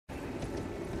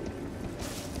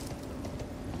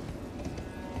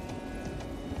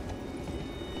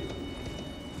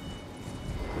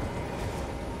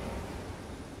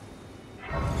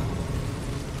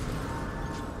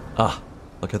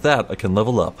Look at that, I can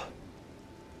level up.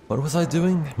 What was I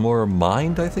doing? More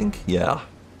mind, I think? Yeah.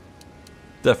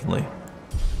 Definitely.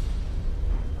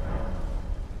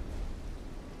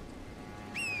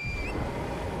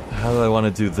 How do I want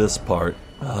to do this part?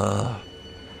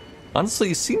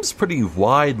 Honestly, it seems pretty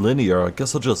wide linear. I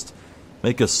guess I'll just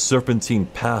make a serpentine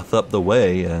path up the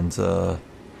way and,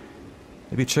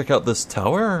 maybe check out this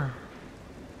tower?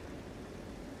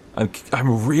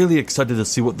 I'm really excited to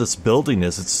see what this building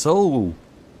is. It's so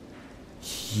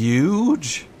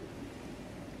huge.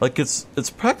 Like, it's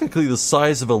practically the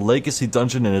size of a legacy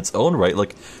dungeon in its own right.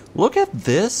 Like, look at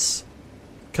this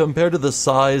compared to the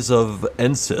size of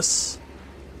Ensis.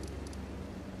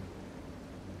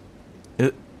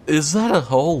 Is that a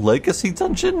whole legacy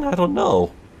dungeon? I don't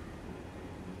know.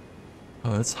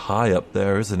 Oh, it's high up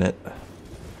there, isn't it?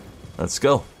 Let's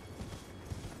go.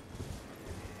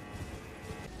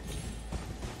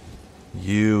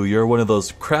 You're one of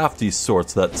those crafty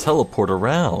sorts that teleport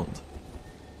around.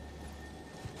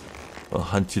 I'll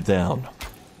hunt you down.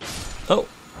 Oh.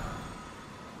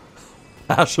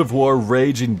 Ash of War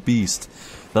Raging Beast.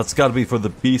 That's gotta be for the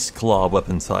Beast Claw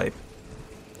weapon type.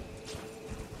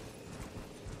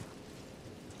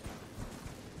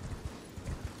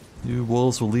 You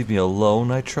wolves will leave me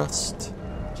alone, I trust.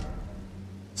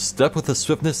 Step with the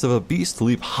swiftness of a beast,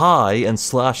 leap high, and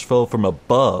slash foe from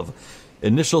above.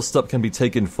 Initial step can be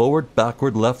taken forward,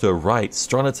 backward, left, or right.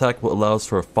 Strong attack allows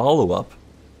for a follow-up.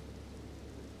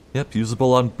 Yep,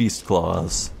 usable on beast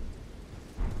claws.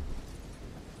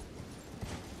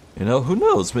 You know, who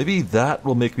knows? Maybe that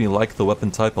will make me like the weapon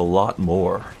type a lot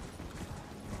more.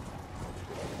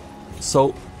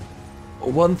 So,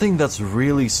 one thing that's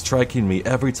really striking me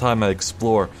every time I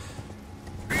explore...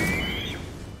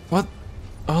 What?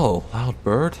 Oh, loud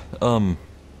bird?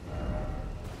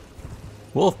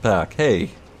 Wolfpack, hey.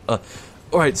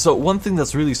 Alright, so one thing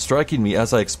that's really striking me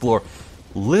as I explore,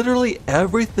 literally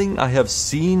everything I have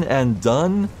seen and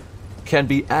done can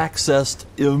be accessed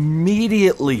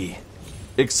immediately.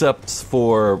 Except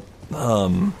for,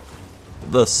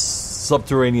 the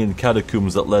subterranean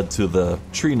catacombs that led to the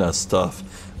Trina stuff.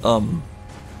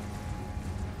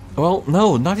 Well,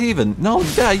 no, not even. No,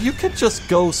 yeah, you could just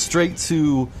go straight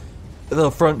to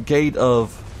the front gate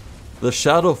of the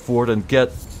Shadow Fort and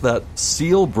get that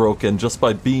seal broken just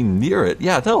by being near it.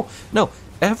 Yeah, no,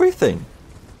 everything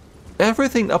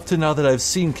up to now that I've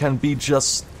seen can be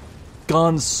just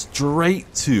gone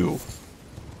straight to.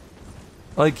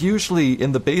 Like, usually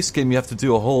in the base game you have to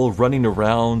do a whole running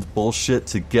around bullshit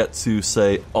to get to,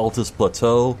 say, Altus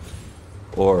Plateau,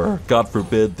 or, God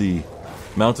forbid, the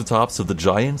mountaintops of the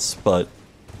Giants, but,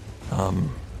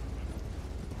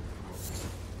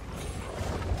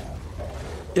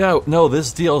 yeah, no,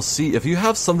 this DLC, if you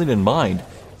have something in mind,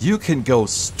 you can go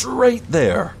straight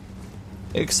there.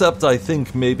 Except, I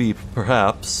think, maybe,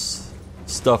 perhaps,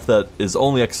 stuff that is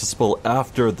only accessible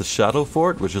after the Shadow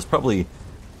Fort, which is probably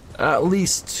at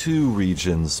least 2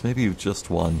 regions, maybe just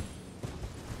 1.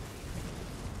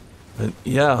 But,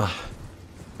 yeah,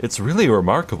 it's really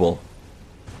remarkable.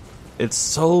 It's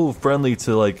so friendly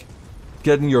to, like,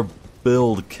 getting your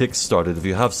build kick-started. If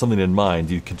you have something in mind,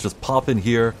 you can just pop in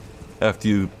here after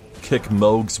you kick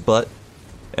Moog's butt,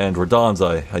 and Radon's,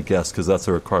 I guess, because that's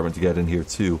a requirement to get in here,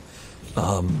 too.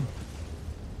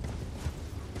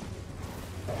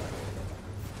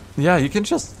 Yeah, you can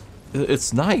just...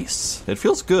 It's nice. It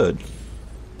feels good.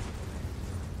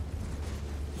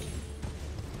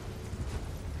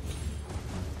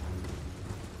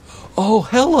 Oh,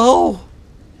 hello!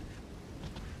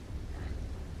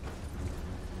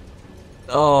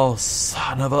 Oh,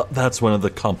 son of a... That's one of the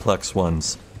complex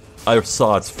ones. I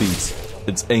saw its feet.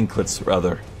 Its anklets,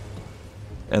 rather.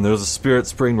 And there's a spirit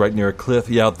spring right near a cliff.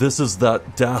 Yeah, this is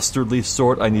that dastardly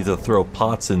sort I need to throw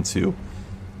pots into.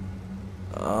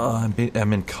 I'm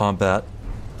in combat.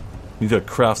 Need to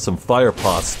craft some fire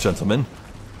pots, gentlemen.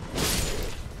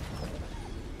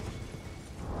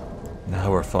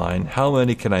 Now we're fine. How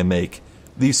many can I make?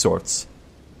 These sorts.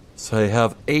 So I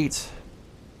have 8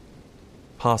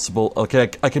 possible.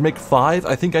 Okay, I can make 5.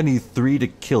 I think I need 3 to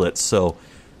kill it, so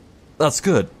that's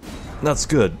good. That's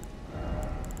good.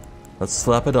 Let's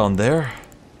slap it on there.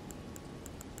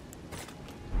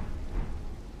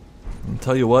 And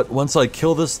tell you what, once I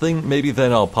kill this thing, maybe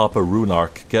then I'll pop a rune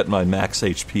arc, get my max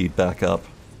HP back up.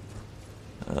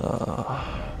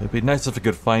 It'd be nice if I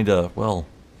could find a, well,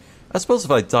 I suppose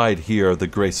if I died here, the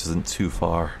grace isn't too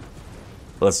far.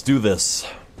 Let's do this.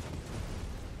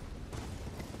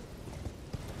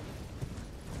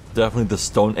 Definitely the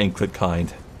stone anklet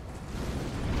kind.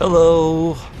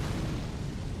 Hello.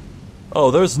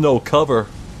 Oh, there's no cover.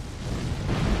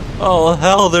 Oh,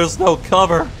 hell, there's no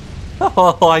cover.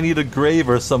 Oh, I need a grave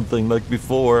or something like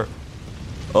before.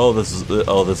 Oh, this is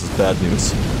bad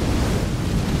news.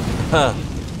 Huh.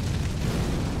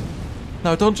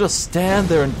 Now don't just stand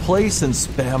there in place and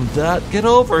spam that. Get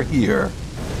over here.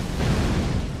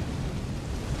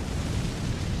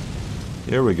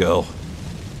 Here we go.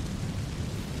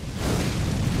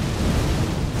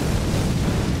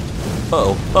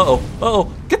 Uh-oh, uh-oh,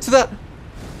 uh-oh, get to that!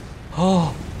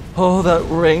 Oh, that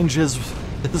range is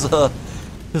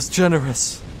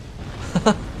generous.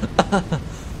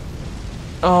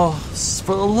 Oh,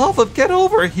 for the love of, get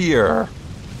over here!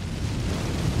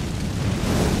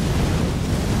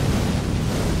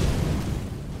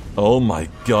 Oh my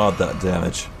god, that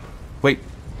damage. Wait,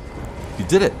 you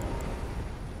did it.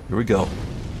 Here we go.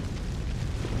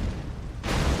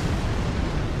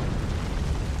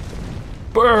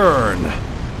 Burn!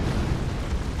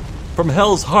 From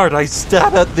hell's heart I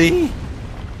stab at thee!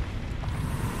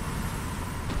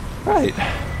 Right.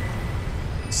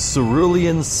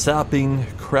 Cerulean sapping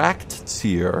cracked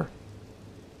tear.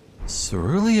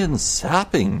 Cerulean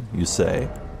sapping, you say?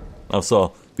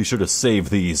 Also, be sure to save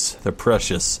these. They're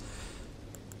precious.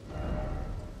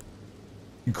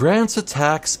 Grants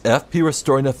attacks FP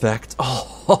restoring effect.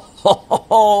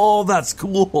 Oh, that's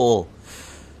cool.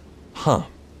 Huh.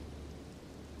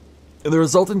 The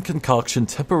resultant concoction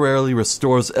temporarily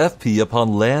restores FP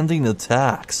upon landing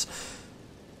attacks.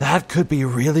 That could be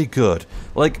really good.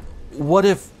 Like, what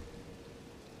if...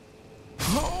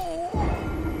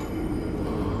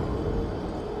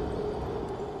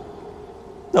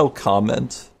 No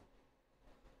comment.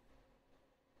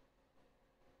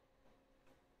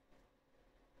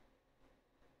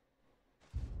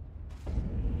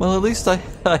 Well, at least I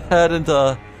hadn't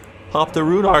hopped a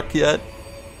rune arc yet.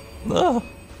 Well,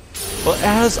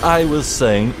 as I was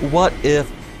saying, what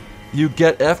if you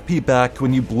get FP back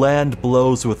when you land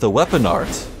blows with the weapon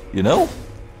art? You know?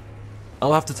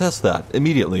 I'll have to test that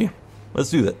immediately. Let's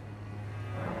do that.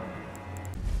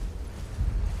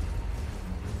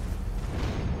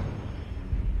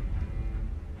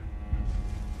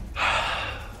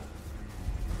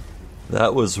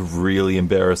 That was really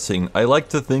embarrassing. I like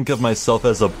to think of myself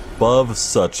as above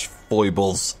such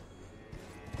foibles.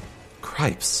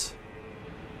 Cripes.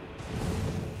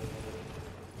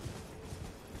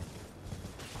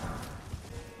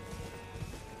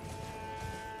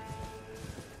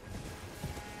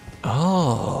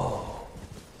 Oh.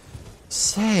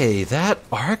 Say, that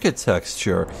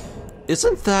architecture.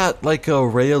 Isn't that like a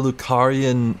Rhea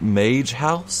Lucarian mage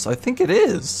house? I think it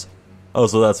is. Oh,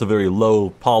 so that's a very low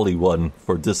poly one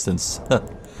for distance.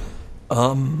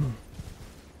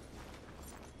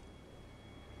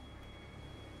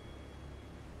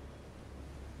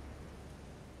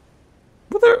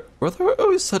 Were there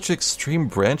always such extreme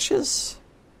branches?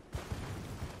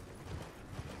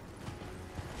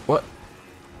 What?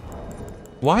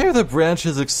 Why are the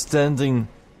branches extending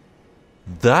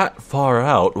that far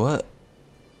out? What?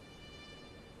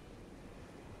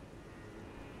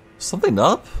 Something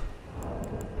up?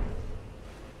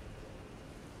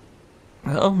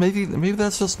 Oh, maybe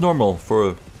that's just normal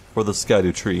for the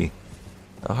Skadu tree.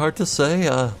 Hard to say.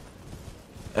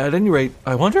 At any rate,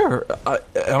 I wonder,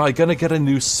 am I gonna get a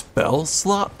new spell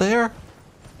slot there?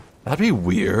 That'd be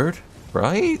weird,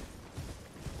 right?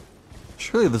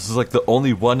 Surely this is like the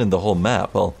only one in the whole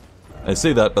map. Well, I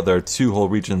say that, but there are two whole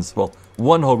regions. Well,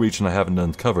 one whole region I haven't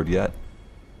uncovered yet.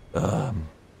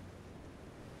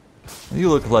 You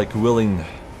look like willing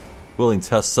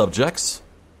test subjects.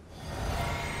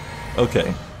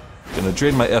 Okay, gonna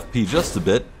drain my FP just a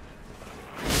bit.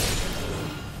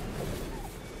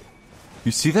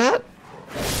 You see that?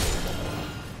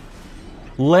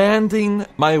 Landing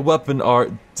my weapon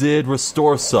art did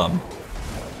restore some.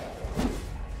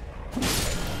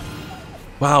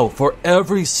 Wow, for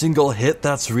every single hit,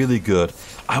 that's really good.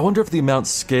 I wonder if the amount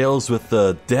scales with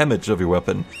the damage of your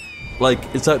weapon.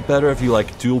 Like, is that better if you,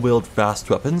 like, dual-wield fast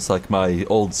weapons, like my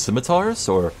old scimitars,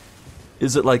 or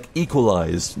is it, like,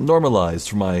 equalized, normalized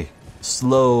for my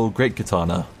slow great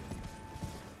katana?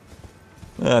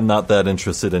 I'm not that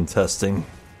interested in testing.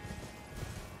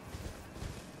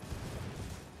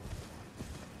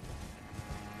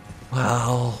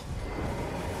 Wow,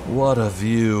 what a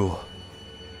view.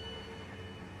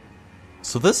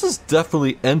 So this is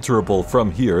definitely enterable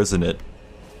from here, isn't it?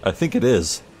 I think it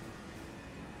is.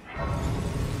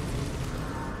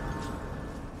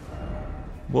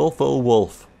 Wolf, oh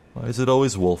wolf. Why is it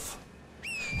always wolf?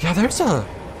 Yeah, there's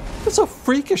a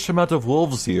freakish amount of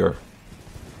wolves here.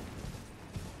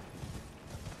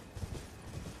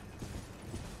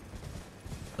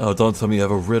 Oh, don't tell me you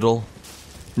have a riddle.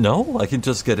 No? I can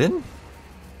just get in?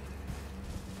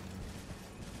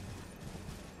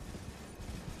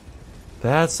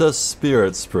 That's a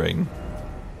spirit spring.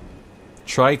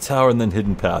 Tri Tower and then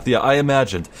Hidden Path. Yeah, I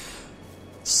imagined.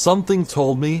 Something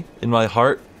told me in my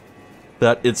heart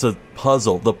that it's a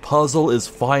puzzle. The puzzle is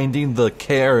finding the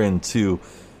Karen to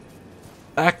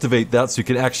activate that so you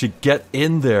can actually get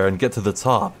in there and get to the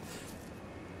top.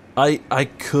 I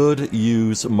could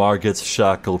use Margit's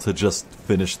Shackle to just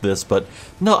finish this, but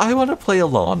no, I want to play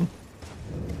along.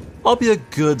 I'll be a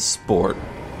good sport.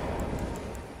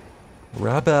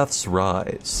 Rabath's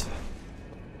Rise.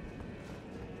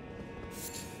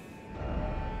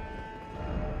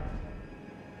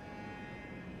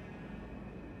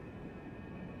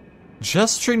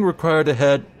 Gesturing required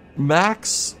ahead.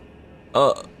 Max?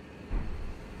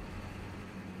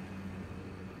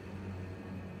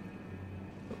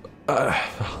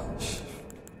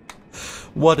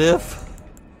 What if?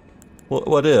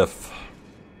 What if?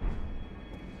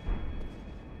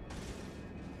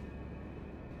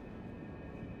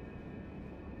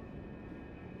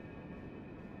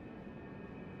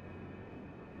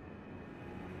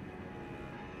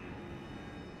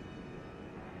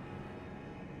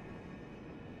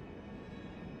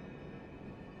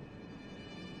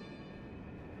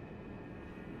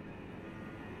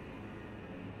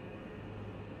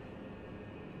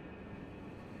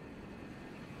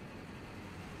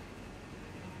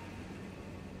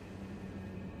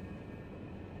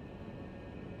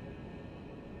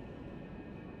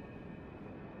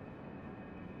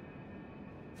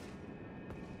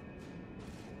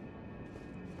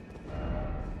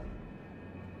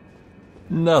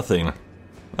 Nothing.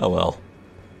 Oh well.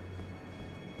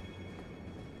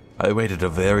 I waited a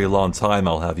very long time,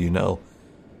 I'll have you know.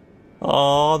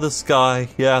 Aw, the sky.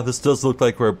 Yeah, this does look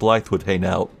like where Blythe would hang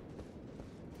out.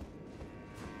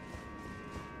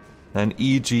 And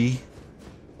E.G.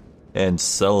 and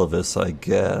Celavis, I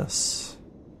guess.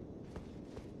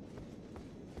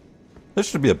 There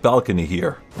should be a balcony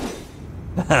here.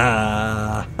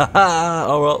 Ha ha ha!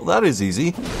 Oh well, that is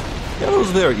easy. Yeah, that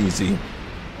was very easy.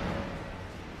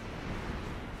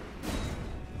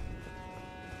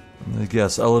 I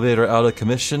guess elevator out of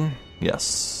commission?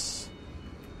 Yes.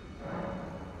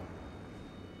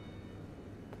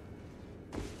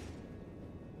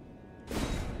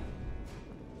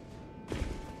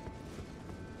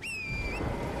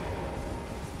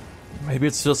 Maybe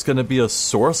it's just gonna be a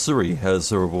sorcery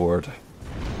as a reward.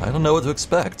 I don't know what to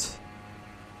expect.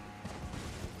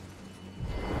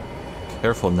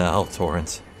 Careful now,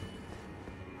 Torrent.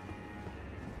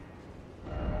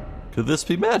 Could this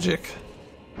be magic?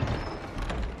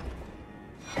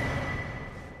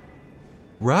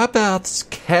 Rabath's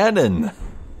Cannon!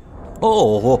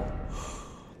 Oh,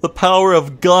 the power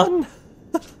of gun!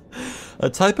 A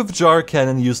type of jar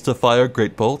cannon used to fire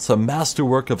great bolts, a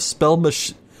masterwork of spell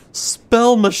machinist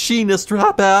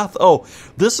Rabath! Oh,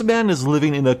 this man is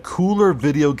living in a cooler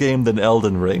video game than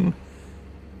Elden Ring.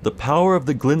 The power of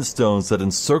the glintstones that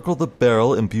encircle the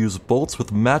barrel imbues bolts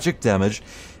with magic damage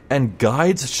and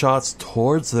guides shots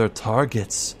towards their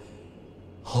targets,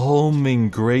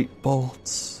 homing great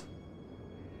bolts.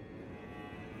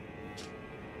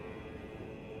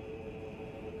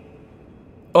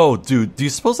 Oh, dude, do you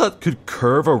suppose that could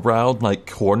curve around, like,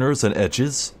 corners and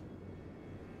edges?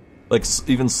 Like,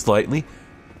 even slightly?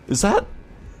 Is that... Do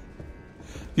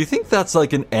you think that's,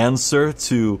 like, an answer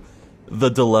to the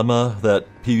dilemma that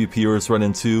PvPers run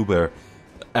into, where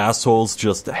assholes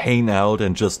just hang out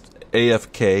and just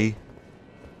AFK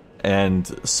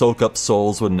and soak up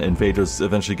souls when invaders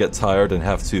eventually get tired and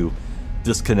have to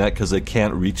disconnect because they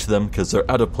can't reach them because they're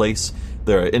out of place?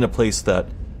 They're in a place that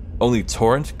only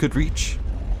Torrent could reach?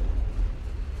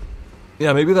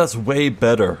 Yeah, maybe that's way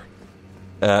better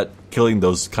at killing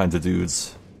those kinds of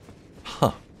dudes.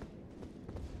 Huh.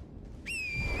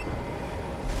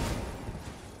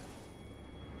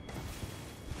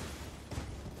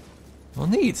 Well,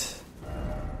 neat.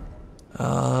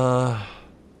 Well,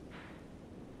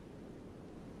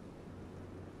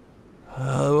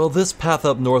 this path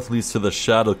up north leads to the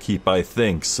Shadow Keep, I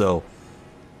think, so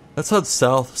let's head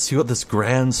south, see what this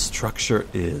grand structure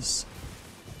is.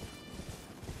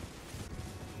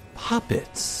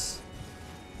 Puppets.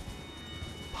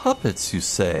 Puppets, you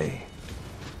say?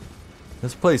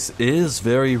 This place is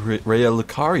very Rhea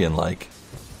Lucarian-like.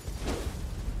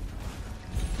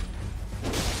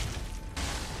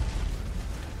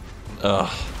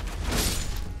 Ugh.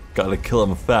 Gotta kill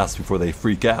them fast before they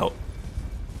freak out.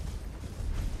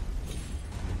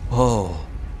 Oh.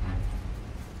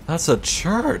 That's a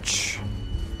church.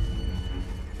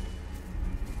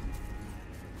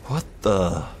 What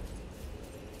the...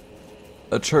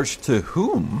 A church to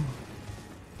whom?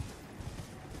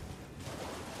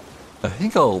 I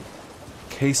think I'll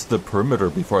case the perimeter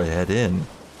before I head in.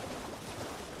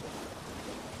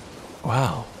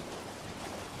 Wow.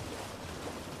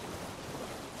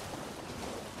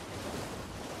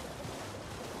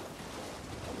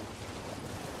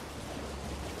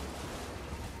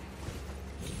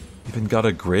 Even got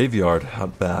a graveyard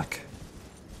out back.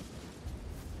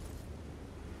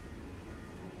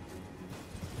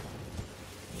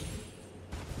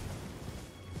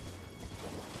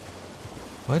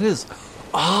 What is...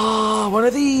 Ah, one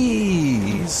of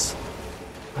these!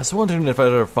 I was wondering if I'd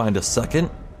ever find a second.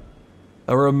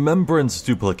 A remembrance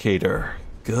duplicator.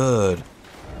 Good.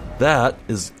 That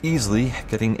is easily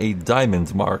getting a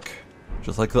diamond mark.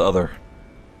 Just like the other.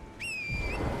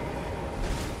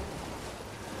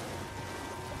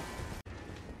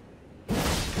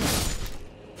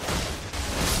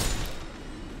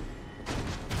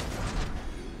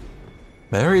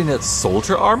 Marionette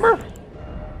soldier armor?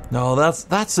 No,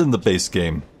 that's in the base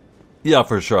game. Yeah,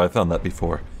 for sure, I found that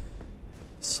before.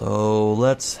 So,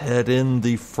 let's head in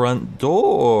the front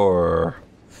door.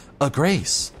 A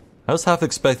Grace. I was half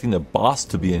expecting a boss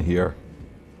to be in here.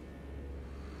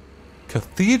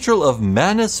 Cathedral of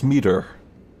Manus Meter.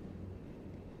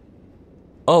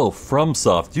 Oh,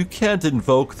 FromSoft, you can't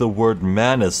invoke the word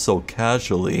Manus so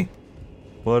casually.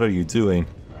 What are you doing?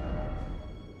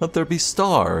 Let there be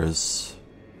stars.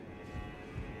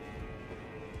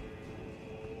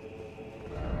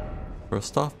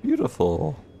 First off,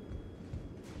 beautiful.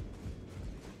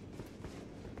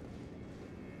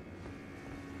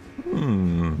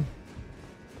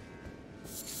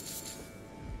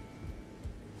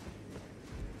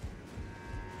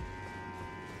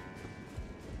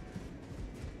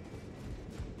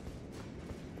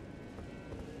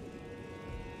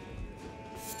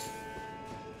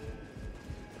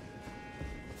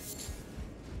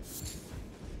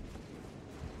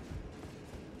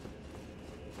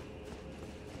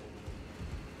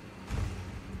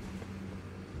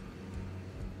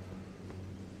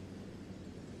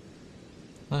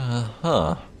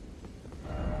 Huh.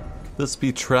 Could this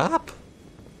be trap?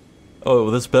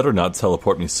 Oh, this better not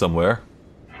teleport me somewhere.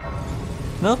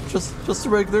 Nope, just a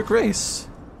regular Grace.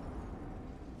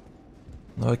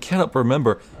 No, I cannot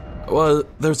remember. Well,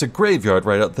 there's a graveyard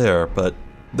right out there, but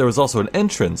there was also an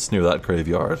entrance near that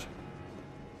graveyard.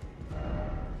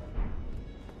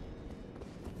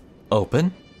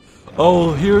 Open?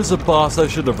 Oh, here's a boss I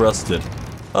should have rested.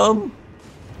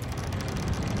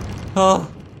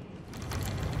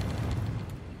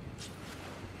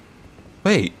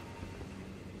 Wait,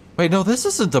 no, this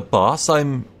isn't a boss.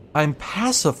 I'm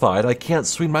pacified. I can't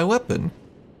swing my weapon.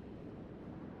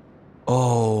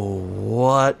 Oh,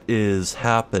 what is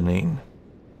happening?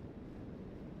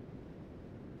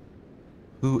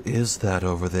 Who is that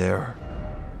over there?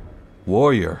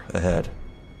 Warrior ahead.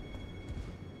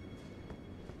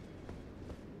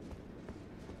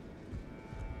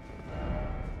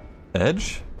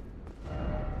 Edge?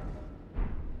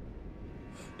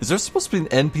 Is there supposed to be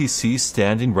an NPC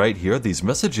standing right here? These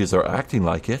messages are acting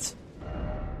like it.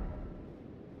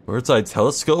 Bird's eye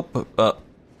telescope?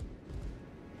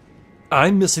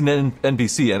 I'm missing an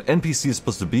NPC. An NPC is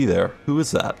supposed to be there. Who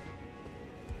is that?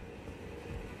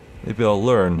 Maybe I'll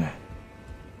learn.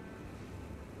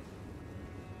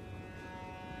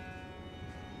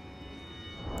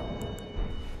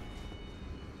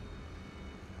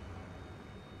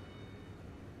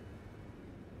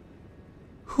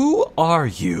 Who are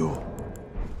you?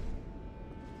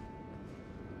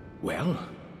 Well,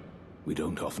 we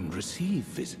don't often receive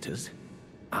visitors.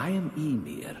 I am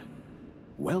Ymir.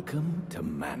 Welcome to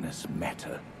Manus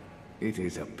Meta. It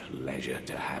is a pleasure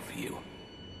to have you.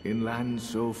 In lands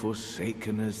so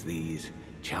forsaken as these,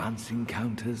 chance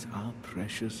encounters are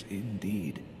precious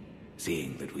indeed.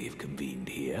 Seeing that we have convened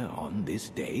here on this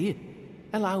day,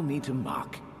 allow me to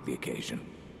mark the occasion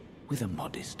with a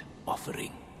modest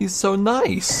offering. He's so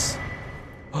nice.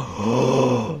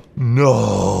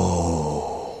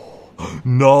 No.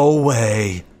 No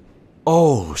way.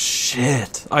 Oh,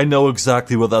 shit. I know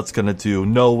exactly what that's gonna do.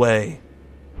 No way.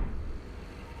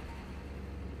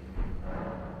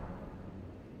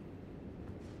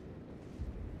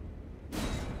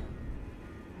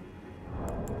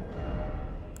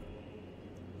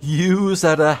 Use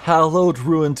at a hallowed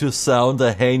ruin to sound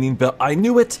a hanging bell. I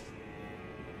knew it!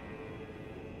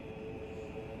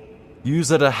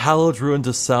 Use at a hallowed ruin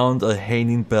to sound a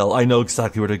hanging bell. I know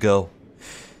exactly where to go.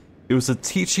 It was a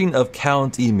teaching of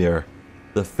Count Ymir.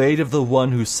 The fate of the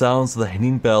one who sounds the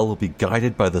hanging bell will be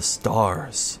guided by the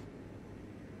stars.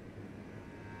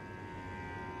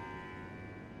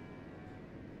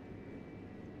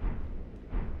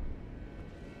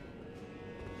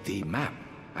 The map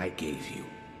I gave you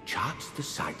charts the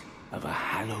site of a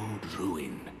hallowed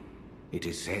ruin. It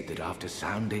is said that after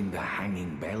sounding the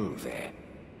hanging bell there,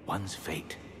 one's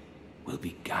fate will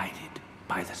be guided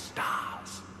by the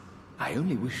stars. I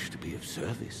only wish to be of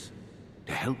service,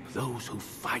 to help those who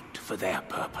fight for their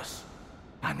purpose.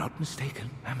 I'm not mistaken,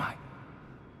 am I?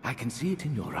 I can see it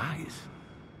in your eyes.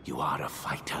 You are a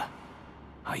fighter,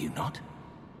 are you not?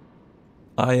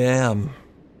 I am.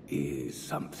 Is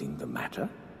something the matter?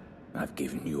 I've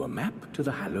given you a map to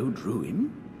the hallowed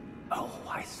ruin. Oh,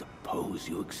 I suppose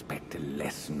you expect a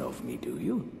lesson of me, do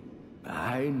you?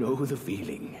 I know the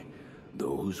feeling.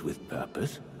 Those with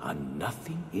purpose are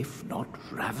nothing if not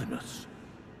ravenous.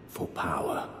 For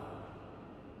power.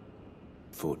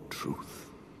 For truth.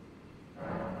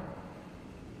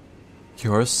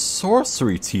 You're a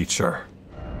sorcery teacher.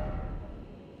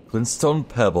 Glintstone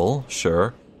Pebble,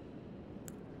 sure.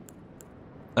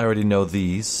 I already know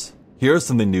these. Here's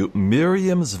something new.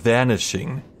 Miriam's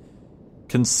Vanishing.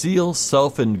 Conceal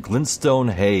self in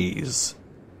glintstone haze.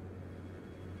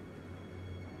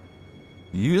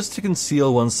 Used to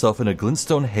conceal oneself in a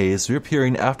glintstone haze,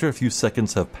 reappearing after a few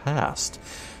seconds have passed.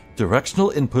 Directional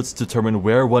inputs determine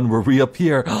where one will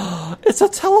reappear. It's a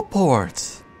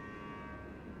teleport!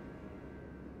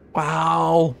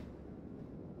 Wow.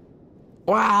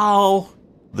 Wow.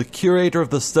 The curator of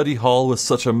the study hall was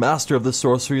such a master of the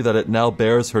sorcery that it now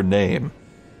bears her name.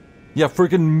 Yeah,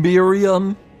 friggin'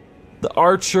 Miriam. The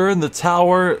archer in the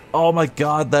tower. Oh my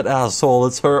god, that asshole.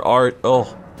 It's her art.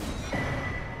 Oh.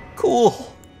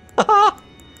 Cool. I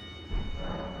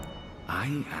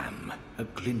am a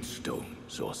glintstone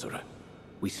sorcerer.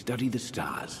 We study the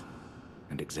stars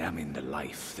and examine the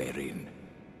life therein.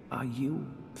 Are you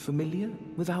familiar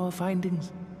with our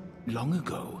findings? Long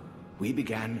ago, we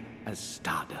began as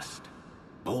stardust,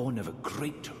 born of a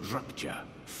great rupture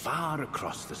far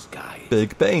across the sky.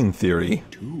 Big Bang Theory.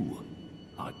 Two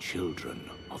are children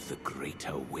of the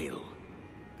greater will.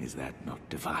 Is that not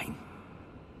divine?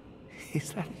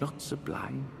 Is that not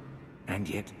sublime? And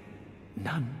yet,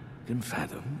 none can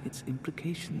fathom its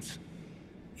implications.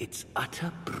 Its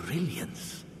utter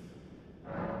brilliance.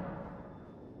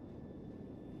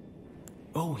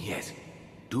 Oh yes,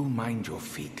 do mind your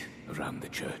feet around the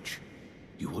church.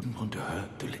 You wouldn't want to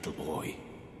hurt the little boy.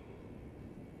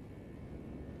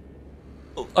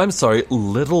 I'm sorry,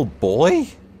 little boy?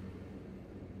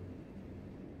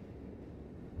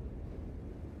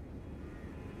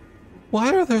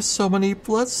 Why are there so many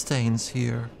bloodstains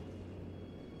here?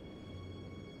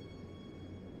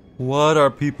 What are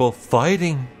people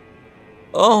fighting?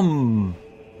 What?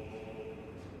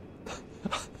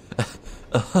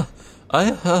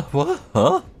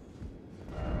 Huh?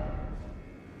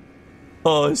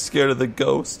 Oh, I'm scared of the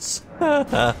ghosts.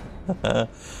 But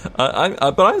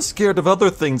I'm scared of other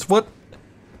things. What?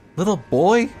 Little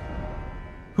boy?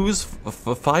 Who's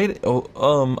fighting? Oh,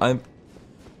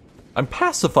 I'm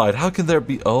pacified. How can there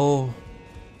be? Oh.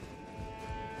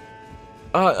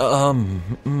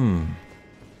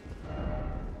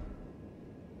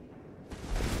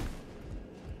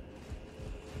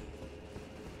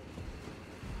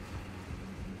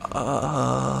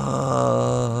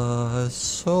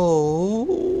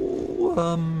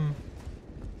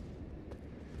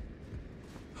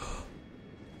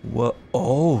 What?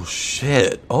 Oh,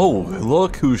 shit. Oh,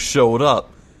 look who showed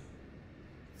up.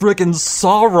 Frickin'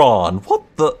 Sauron! What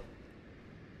the?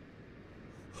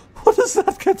 What is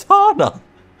that katana?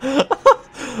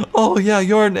 Oh yeah,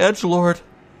 you're an edgelord.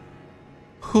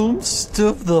 Whomst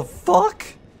the fuck?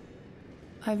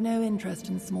 I've no interest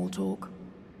in small talk.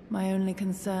 My only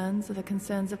concerns are the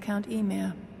concerns of Count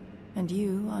Emir, and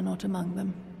you are not among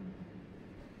them.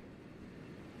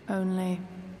 Only,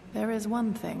 there is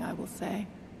one thing I will say.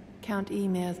 Count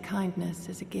Emir's kindness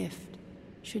is a gift.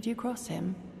 Should you cross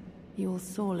him, you will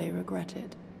sorely regret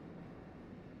it.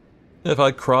 If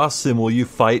I cross him, will you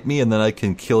fight me and then I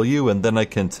can kill you and then I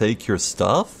can take your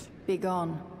stuff? Be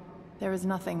gone. There is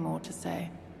nothing more to say.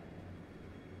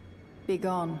 Be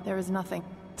gone. There is nothing.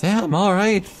 Damn,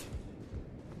 alright.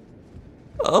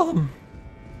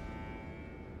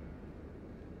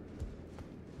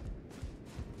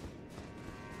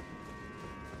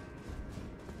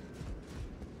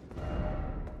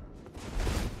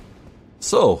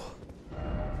 So,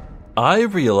 I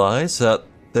realize that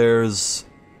there's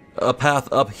a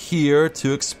path up here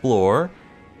to explore,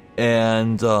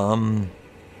 and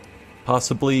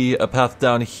possibly a path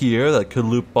down here that could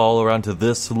loop all around to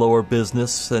this lower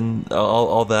business and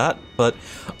all that. But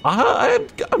I'm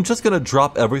just gonna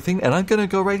drop everything and I'm gonna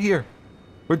go right here.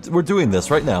 We're doing this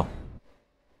right now.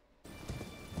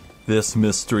 This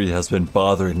mystery has been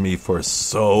bothering me for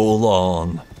so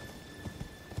long.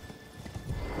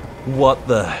 what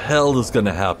the hell is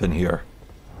gonna happen here?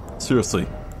 Seriously.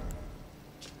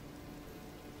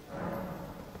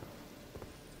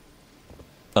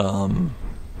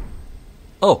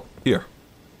 Oh, here.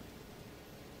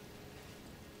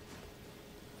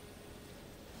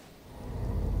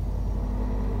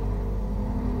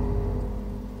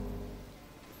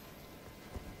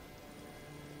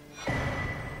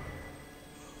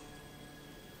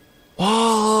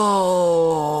 Whoa!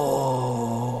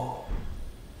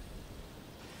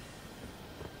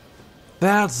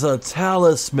 That's a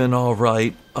talisman, all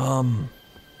right. I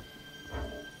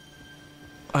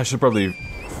should probably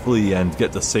flee and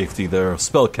get to safety. There are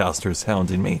spellcasters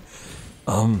hounding me.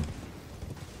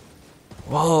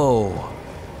 Whoa.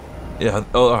 Yeah,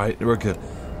 oh, alright, we're good.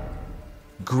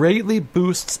 Greatly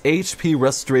boosts HP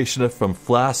restoration from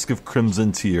Flask of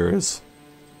Crimson Tears.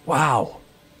 Wow.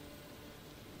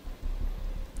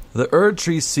 The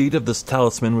Erdtree seed of this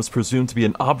talisman was presumed to be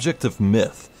an object of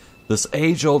myth. This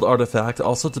age-old artifact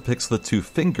also depicts the two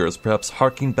fingers, perhaps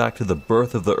harking back to the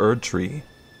birth of the Erdtree.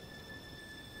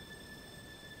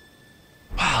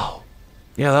 Wow.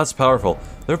 Yeah, that's powerful.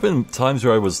 There have been times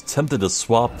where I was tempted to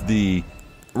swap the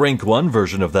rank 1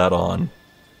 version of that on.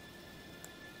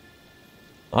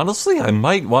 Honestly, I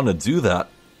might want to do that.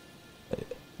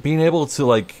 Being able to,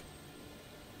 like,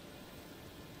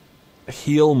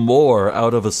 heal more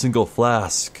out of a single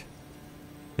flask.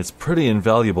 It's pretty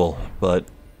invaluable, but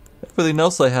everything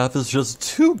else I have is just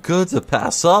too good to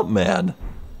pass up, man.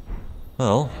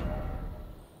 Well,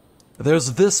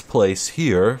 there's this place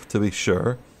here, to be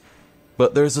sure,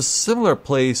 but there's a similar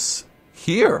place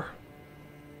here.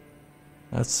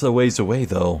 That's a ways away,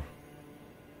 though.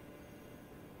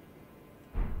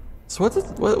 So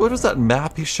what was that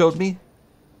map he showed me?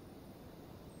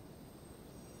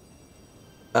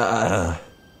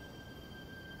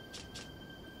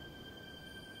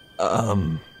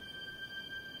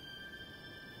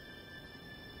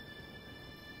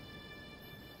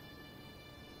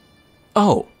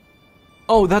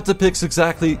 Oh, that depicts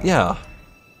exactly, yeah.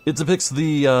 It depicts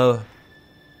the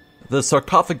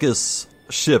sarcophagus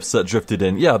ships that drifted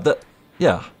in.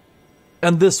 Yeah.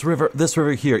 And this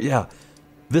river here, yeah.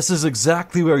 This is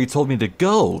exactly where he told me to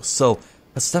go, so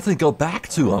let's definitely go back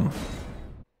to him.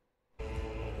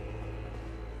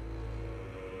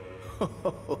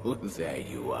 Oh, there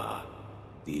you are.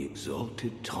 The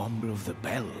exalted timbre of the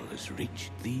bell has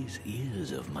reached these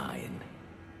ears of mine.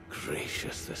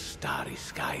 Gracious, the starry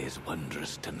sky is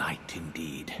wondrous tonight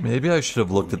indeed. Maybe I should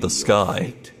have looked at the sky. Your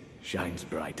fate shines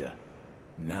brighter.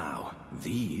 Now,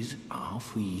 these are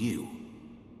for you.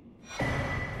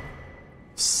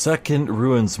 Second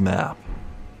Ruins map.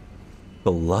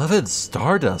 Beloved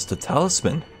Stardust, a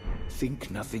talisman.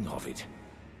 Think nothing of it.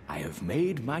 I have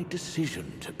made my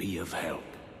decision to be of help.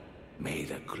 May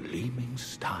the gleaming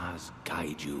stars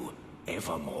guide you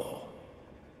evermore.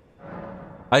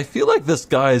 I feel like this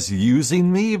guy's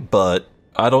using me, but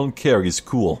I don't care. He's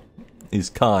cool. He's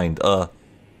kind.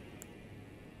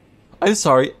 I'm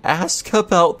sorry, ask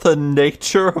about the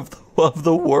nature of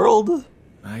the world?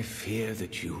 I fear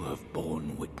that you have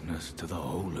borne witness to the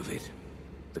whole of it.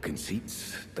 The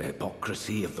conceits, the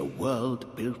hypocrisy of the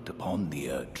world built upon the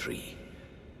Erdtree.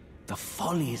 The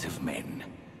follies of men.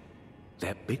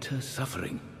 Their bitter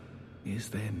suffering. Is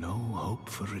there no hope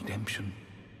for redemption?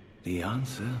 The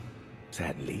answer,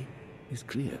 sadly, is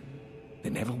clear.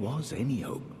 There never was any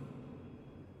hope.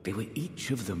 They were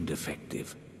each of them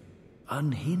defective.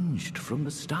 Unhinged from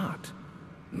the start.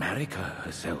 Marika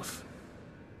herself.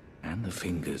 And the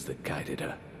fingers that guided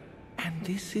her. And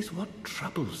this is what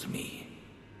troubles me.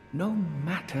 No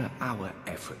matter our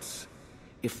efforts,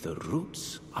 if the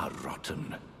roots are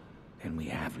rotten, then we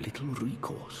have little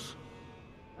recourse.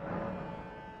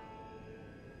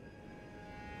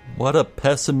 What a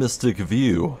pessimistic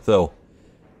view, though.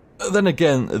 Then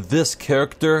again, this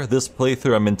character, this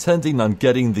playthrough, I'm intending on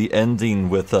getting the ending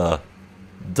with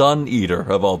Dun Eater,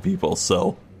 of all people,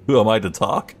 so who am I to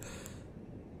talk?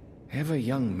 Ever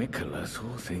young Mikola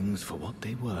saw things for what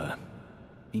they were.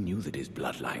 He knew that his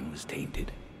bloodline was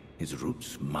tainted, his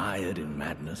roots mired in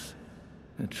madness.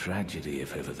 A tragedy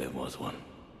if ever there was one.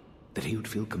 That he would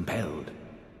feel compelled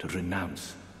to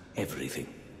renounce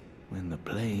everything when the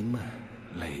blame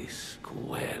lay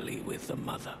squarely with the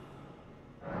mother.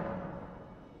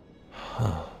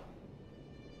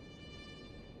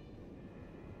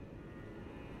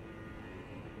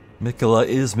 Mikola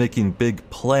is making big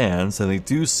plans, and they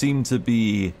do seem to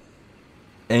be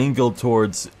angled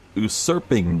towards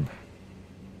usurping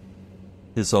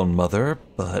his own mother,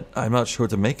 but I'm not sure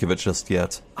to make of it just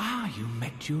yet. Ah, you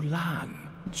met Julan.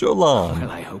 Jolan.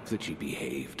 Well, I hope that she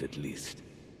behaved, at least.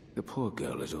 The poor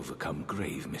girl has overcome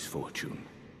grave misfortune.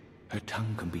 Her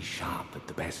tongue can be sharp at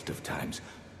the best of times,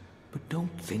 but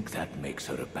don't think that makes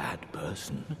her a bad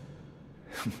person.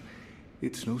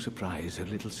 It's no surprise her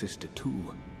little sister,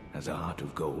 too, has a heart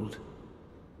of gold.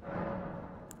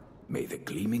 May the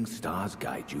gleaming stars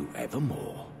guide you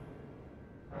evermore.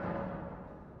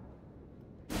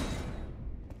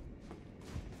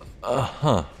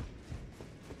 Uh-huh.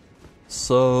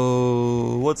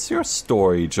 So, what's your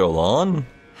story, Jolan?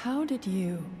 How did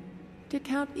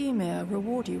Count Emir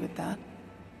reward you with that?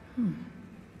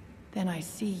 Then I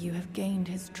see you have gained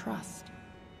his trust,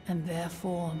 and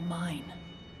therefore mine.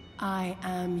 I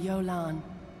am Yolan.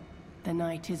 The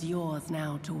night is yours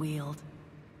now to wield.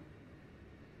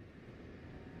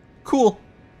 Cool.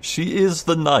 She is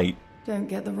the knight. Don't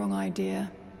get the wrong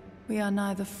idea. We are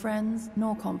neither friends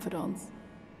nor confidants.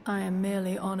 I am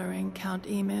merely honoring Count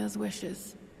Emir's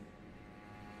wishes.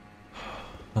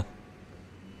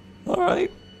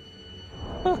 Alright.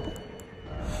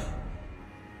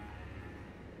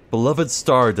 Beloved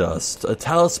Stardust, a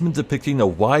talisman depicting a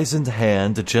wizened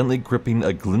hand gently gripping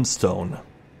a glintstone.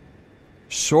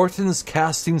 Shortens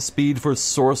casting speed for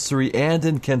sorcery and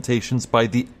incantations by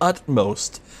the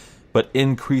utmost, but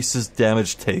increases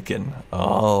damage taken.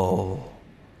 Oh.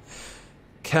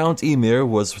 Count Emir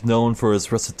was known for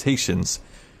his recitations.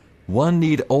 One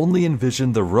need only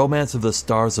envision the romance of the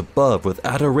stars above with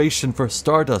adoration for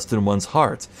Stardust in one's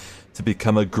heart to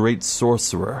become a great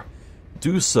sorcerer.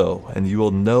 Do so, and you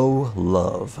will know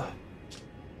love.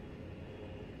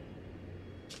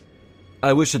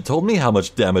 I wish it told me how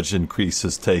much damage increase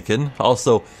is taken.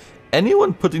 Also,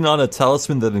 anyone putting on a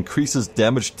talisman that increases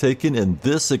damage taken in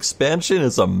this expansion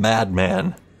is a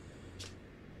madman.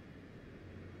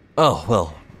 Oh,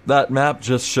 well, that map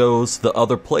just shows the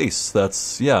other place.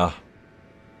 Yeah.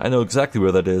 I know exactly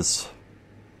where that is.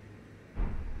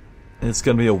 It's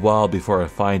gonna be a while before I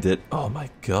find it. Oh my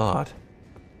god.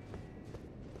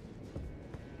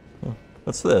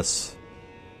 What's this?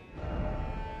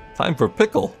 Time for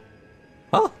pickle.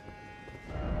 Huh?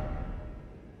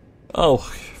 Oh,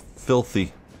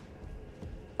 filthy.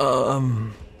 So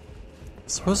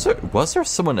was there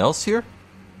someone else here?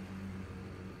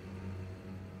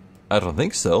 I don't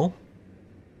think so.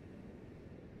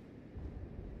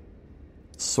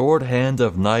 Sword Hand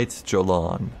of Knight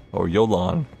Jolan. Or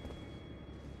Yolan.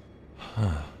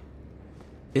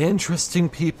 Interesting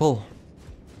people.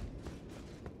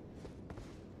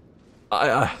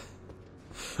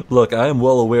 Look, I am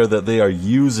well aware that they are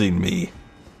using me.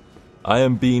 I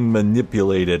am being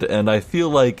manipulated, and I feel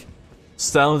like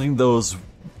sounding those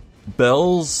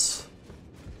bells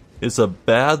is a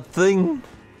bad thing,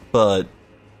 but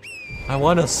I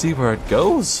want to see where it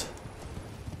goes.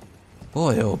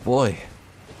 Boy, oh boy.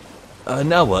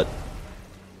 Now what?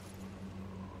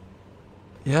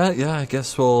 Yeah, I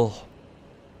guess we'll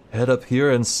head up here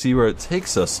and see where it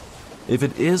takes us. If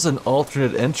it is an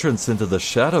alternate entrance into the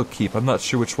Shadow Keep, I'm not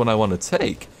sure which one I want to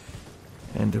take.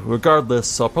 And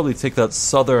regardless, I'll probably take that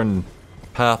southern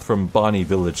path from Bonnie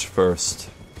Village first.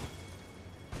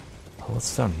 Oh,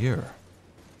 what's down here?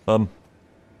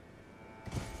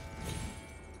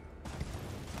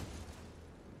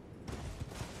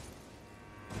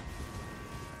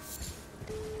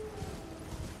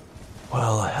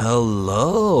 Well,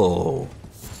 hello.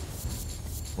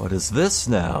 What is this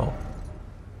now?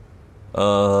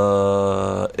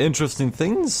 Interesting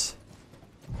things?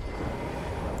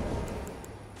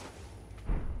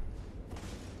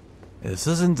 This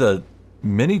isn't a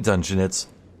mini dungeon, it's...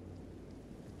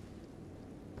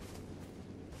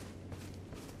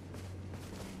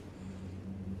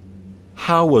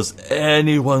 How was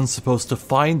anyone supposed to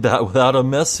find that without a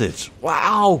message?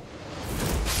 Wow!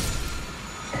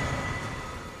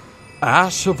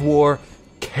 Ash of War,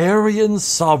 Carrion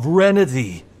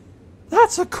Sovereignty.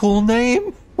 That's a cool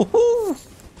name. Woohoo!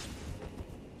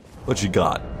 What you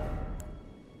got?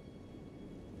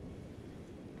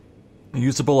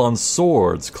 Usable on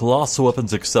swords, colossal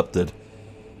weapons accepted.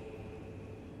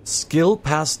 Skill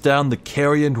passed down the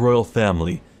Carrion royal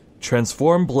family.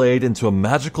 Transform blade into a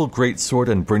magical greatsword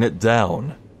and bring it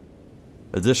down.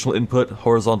 Additional input,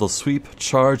 horizontal sweep,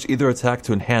 charge either attack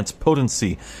to enhance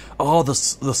potency. Oh, the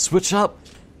switch up.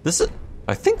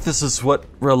 I think this is what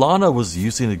Relana was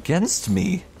using against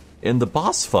me in the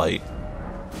boss fight.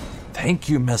 Thank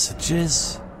you,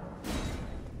 messages.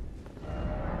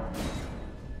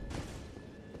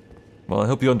 Well, I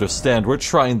hope you understand. We're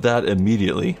trying that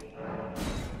immediately.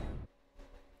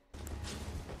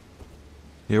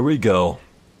 Here we go.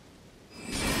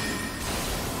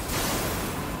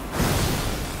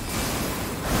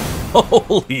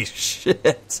 Holy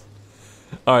shit.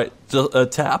 Alright,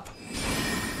 just tap.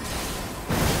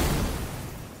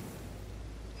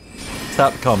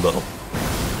 tap combo.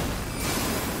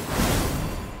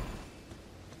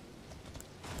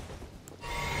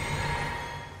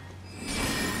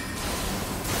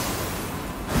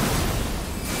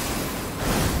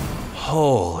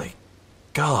 Holy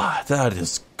God, that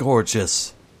is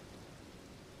gorgeous.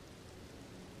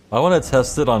 I want to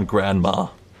test it on Grandma.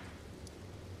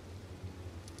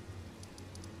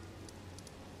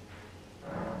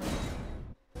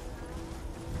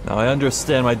 Now I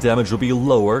understand my damage will be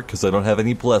lower because I don't have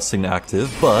any blessing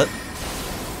active, but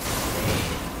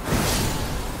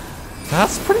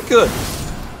that's pretty good.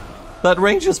 That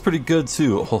range is pretty good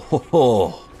too. Oh, ho,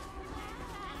 ho.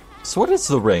 So what is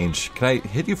the range? Can I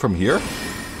hit you from here?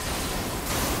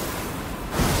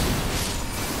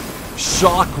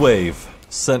 Shockwave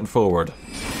sent forward.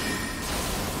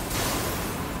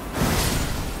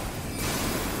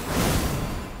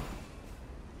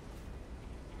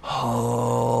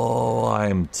 Oh,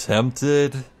 I'm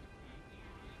tempted.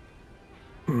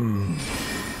 But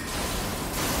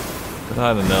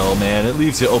I don't know, man. It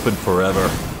leaves you open forever.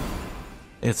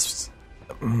 It's...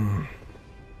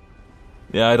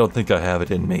 Yeah, I don't think I have it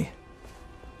in me.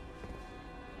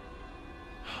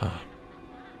 Huh.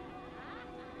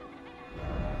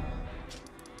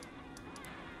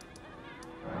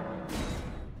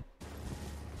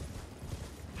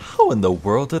 How in the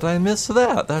world did I miss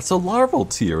that? That's a larval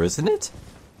tier, isn't it?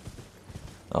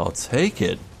 I'll take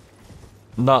it.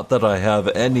 Not that I have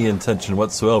any intention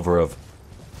whatsoever of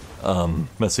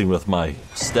messing with my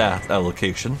stat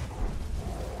allocation.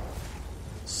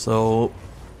 So,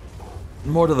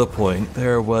 more to the point,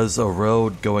 there was a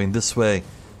road going this way.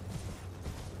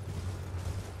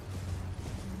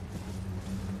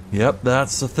 Yep,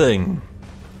 that's the thing.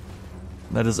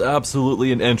 That is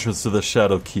absolutely an entrance to the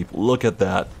Shadow Keep. Look at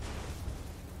that.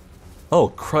 Oh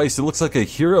Christ, it looks like a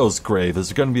hero's grave. Is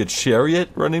there going to be a chariot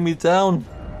running me down?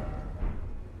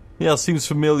 Yeah, seems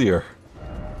familiar.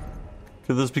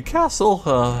 Could this be castle?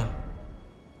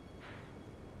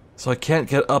 So I can't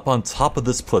get up on top of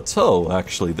this plateau,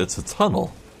 actually. That's a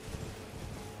tunnel.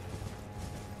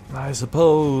 I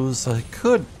suppose I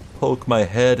could poke my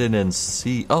head in and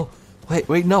see... Oh,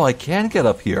 wait, no, I can get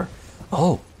up here.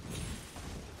 Oh.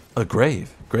 A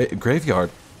grave.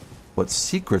 Graveyard. What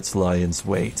secrets lie in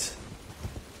wait?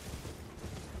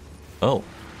 Oh.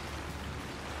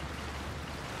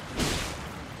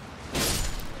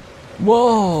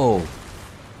 Whoa!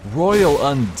 Royal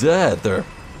undead. They're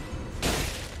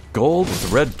gold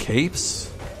with red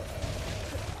capes?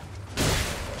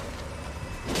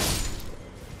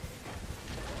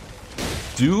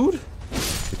 Dude?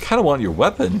 I kinda want your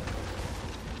weapon.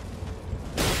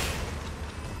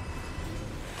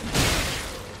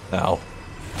 Ow.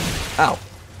 Ow.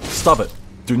 Stop it.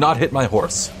 Do not hit my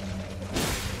horse.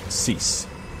 Cease.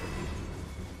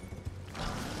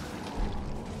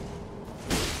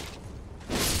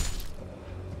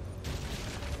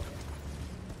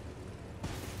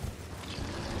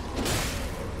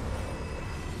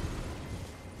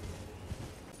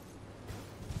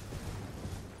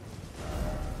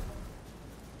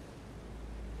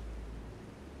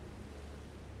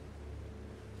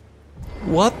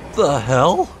 What the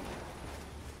hell?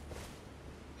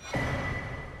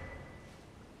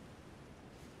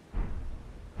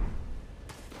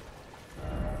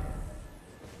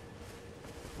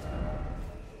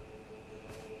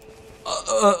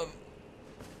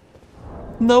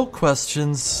 No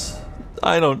questions.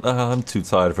 I'm too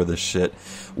tired for this shit.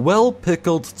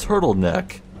 Well-pickled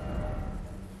turtleneck.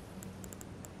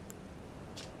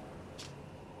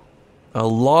 A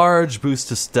large boost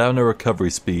to stamina recovery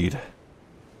speed.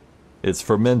 It's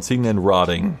fermenting and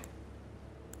rotting.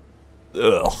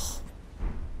 Ugh.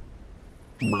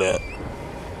 Blech.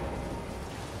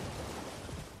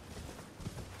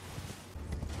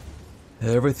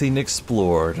 Everything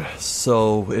explored.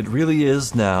 So it really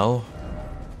is now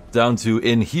down to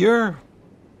in here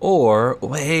or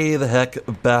way the heck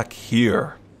back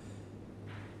here.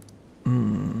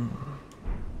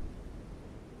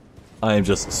 I am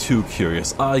just too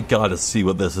curious. I gotta see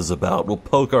what this is about. We'll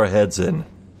poke our heads in.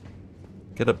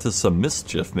 Get up to some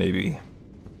mischief, maybe.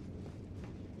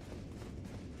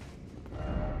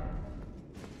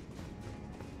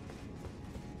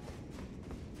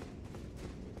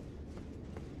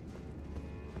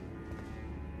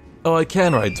 Oh, I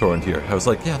can ride Torrent here. I was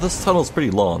like, yeah, this tunnel's pretty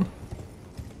long.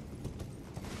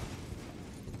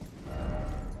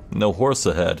 No horse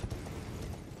ahead.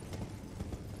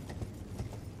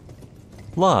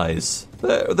 Lies.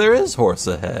 There is horse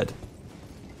ahead.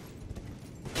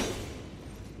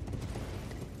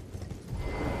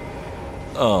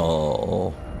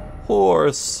 Oh.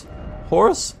 Horse.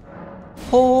 Horse?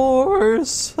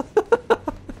 Horse!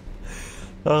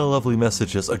 Oh, lovely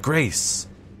messages. A grace.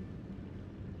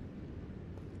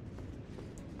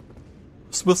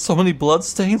 With so many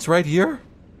bloodstains right here?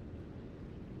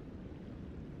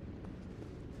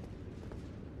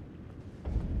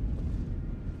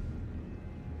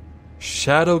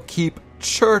 Shadowkeep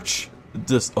Church.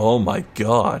 Oh my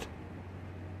god.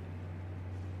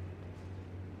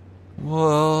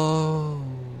 Whoa.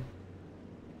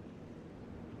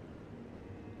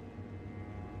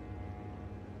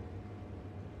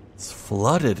 It's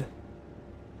flooded.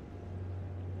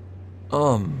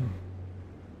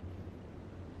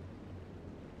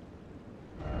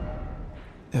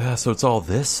 Yeah, so it's all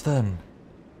this then.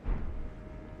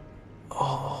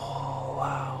 Oh,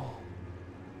 wow.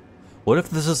 What if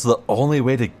this is the only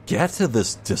way to get to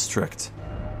this district?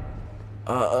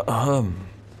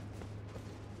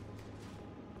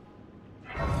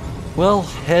 Well,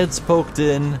 heads poked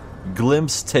in,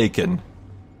 glimpse taken.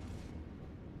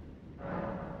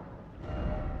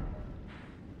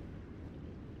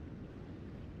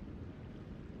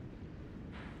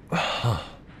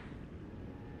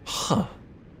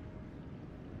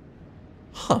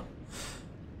 Huh.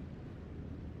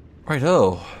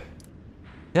 Righto.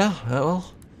 Yeah,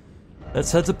 well,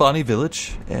 let's head to Bonnie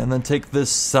Village and then take this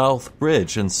south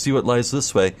bridge and see what lies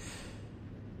this way.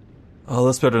 Oh,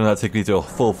 that's better than not take me to a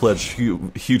full-fledged,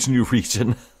 huge new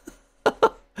region.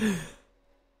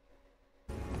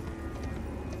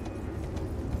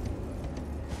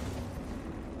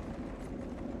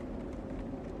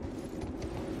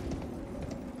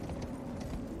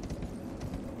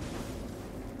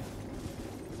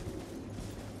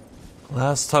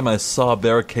 Last time I saw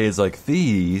barricades like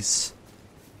these,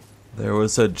 there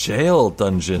was a jail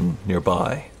dungeon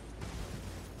nearby.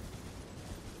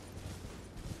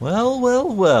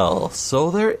 Well,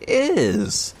 so there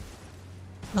is.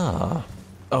 Ah.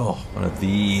 Oh, one of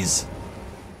these.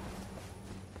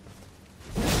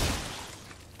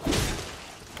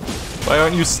 Why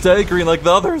aren't you staggering like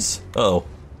the others? Oh.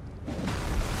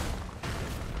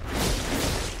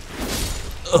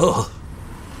 Ugh.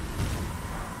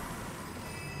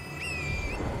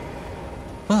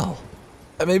 Well,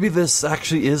 maybe this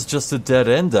actually is just a dead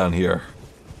end down here.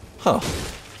 Huh.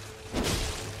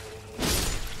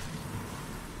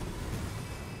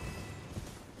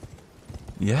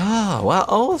 Yeah, wow.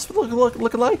 Oh, it's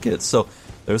looking like it. So,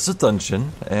 there's a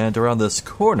dungeon, and around this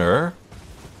corner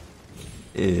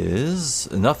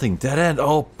is nothing. Dead end.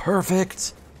 Oh,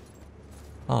 perfect.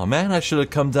 Oh, man, I should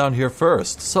have come down here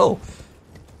first. So,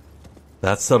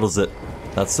 that settles it.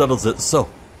 That settles it. So,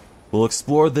 we'll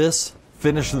explore this,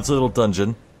 finish this little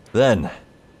dungeon, then,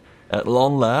 at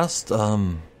long last,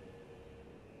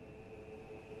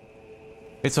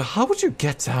 Wait, so how would you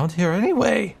get down here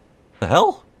anyway? The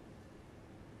hell?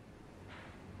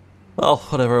 Well,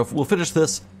 whatever, we'll finish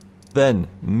this, then,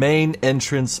 main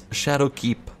entrance,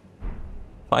 Shadowkeep.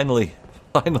 Finally.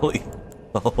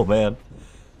 Oh, man.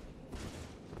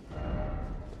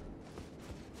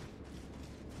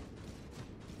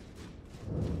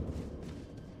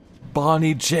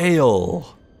 Bonnie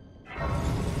Jail.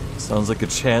 Sounds like a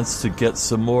chance to get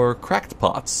some more cracked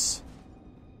pots.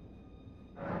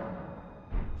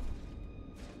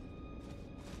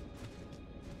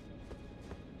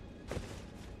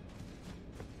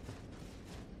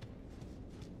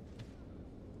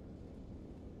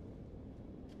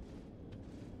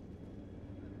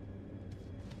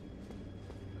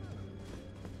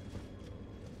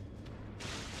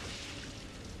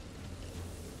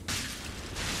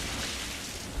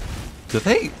 Do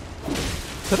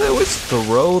they always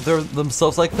throw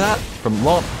themselves like that? From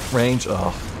long range?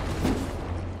 Oh.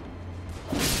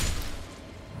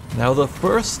 Now the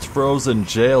first frozen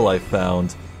jail I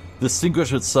found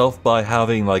distinguished itself by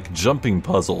having like jumping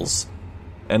puzzles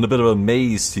and a bit of a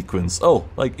maze sequence. Oh,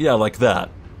 like that.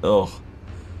 Oh.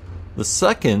 The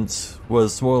second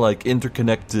was more like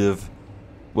interconnective,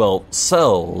 well,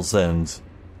 cells and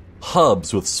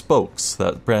hubs with spokes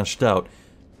that branched out.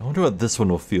 I wonder what this one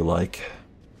will feel like.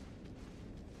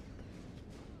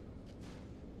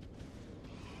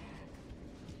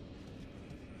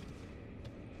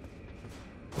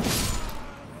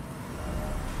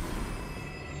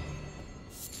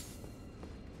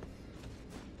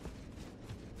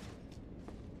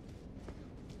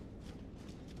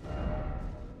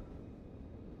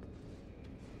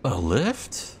 A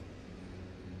lift?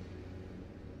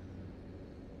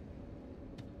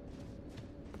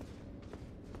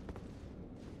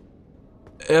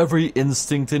 Every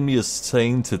instinct in me is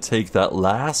saying to take that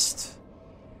last.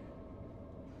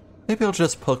 Maybe I'll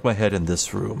just poke my head in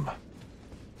this room.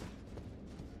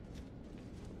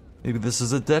 Maybe this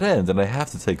is a dead end and I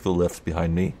have to take the lift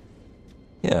behind me.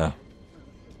 Yeah.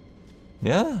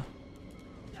 Yeah.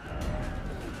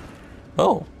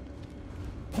 Oh.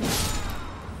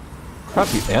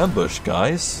 Crappy ambush,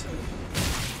 guys.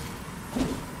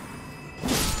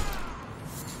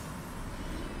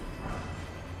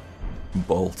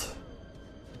 Bolt.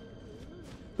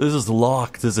 This is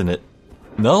locked, isn't it?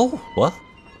 No? What?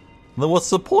 Then what's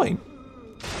the point?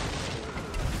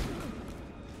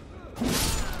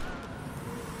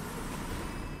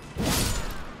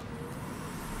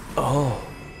 Oh.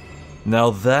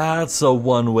 Now that's a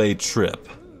one-way trip.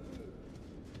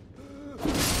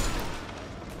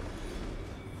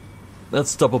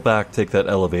 Let's double back, take that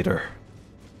elevator.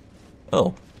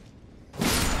 Oh.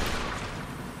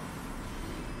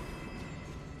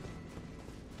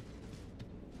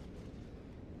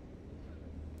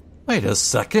 Wait a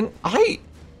second,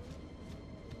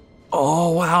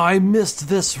 Oh wow, I missed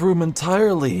this room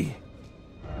entirely.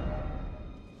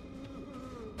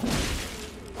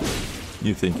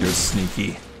 You think you're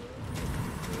sneaky.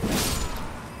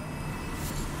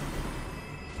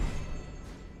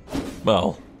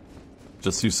 Well,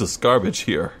 just use this garbage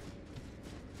here.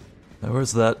 Now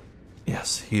where's that?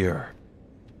 Yes, here.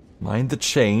 Mind the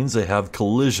chains, they have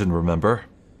collision, remember?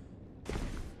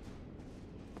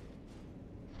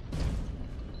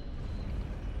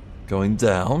 Going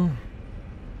down.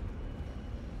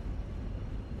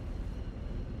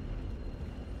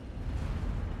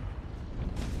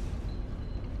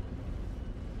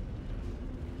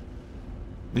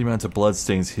 The amount of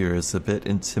bloodstains here is a bit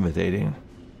intimidating.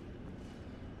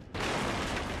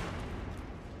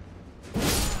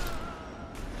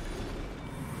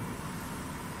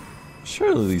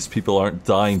 Surely these people aren't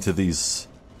dying to these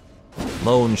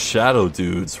lone shadow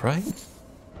dudes, right?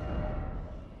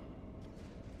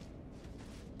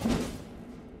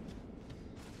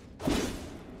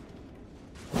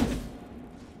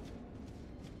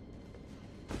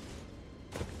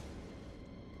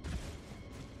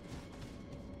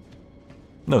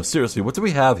 No, seriously, what do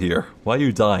we have here? Why are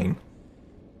you dying?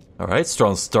 Alright,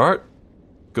 strong start.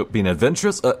 Being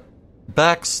adventurous.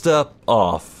 Backstep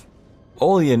off.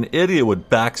 Only an idiot would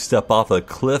backstep off a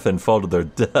cliff and fall to their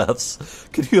deaths.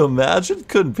 Could you imagine?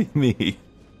 Couldn't be me.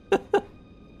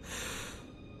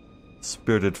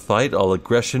 Spirited fight, all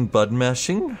aggression, button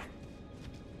mashing.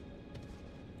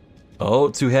 Oh,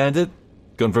 two-handed.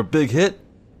 Going for a big hit.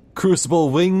 Crucible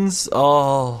wings.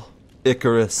 Oh,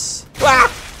 Icarus. Ah!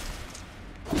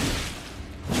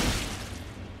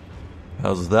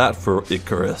 How's that for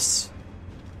Icarus?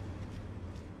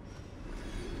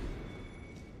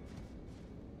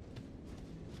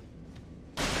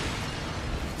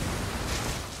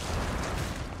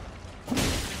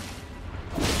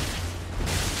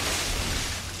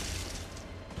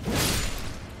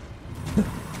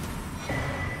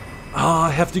 Ah,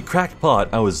 hefty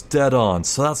crackpot. I was dead on.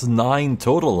 So that's 9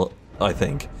 total, I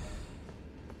think.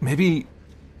 Maybe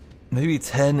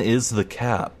 10 is the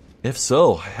cap. If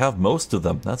so, I have most of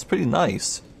them. That's pretty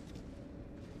nice.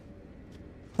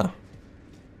 Huh.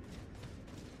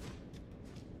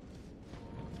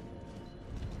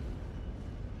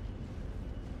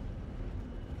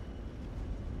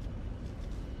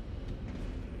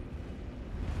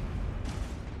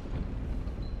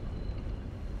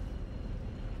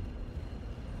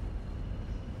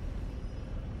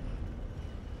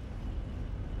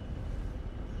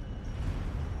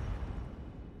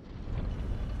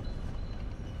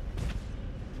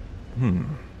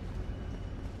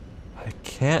 I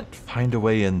can't find a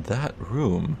way in that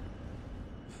room.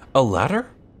 A ladder?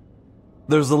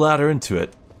 There's a ladder into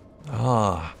it.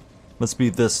 Ah, must be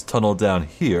this tunnel down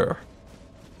here.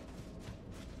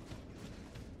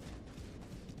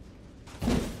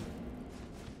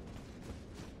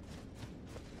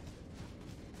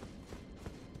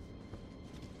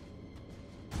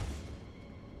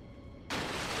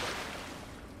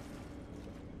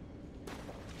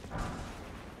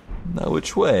 Now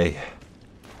which way?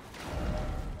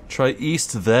 Try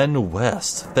east, then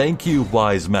west. Thank you,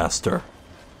 wise master.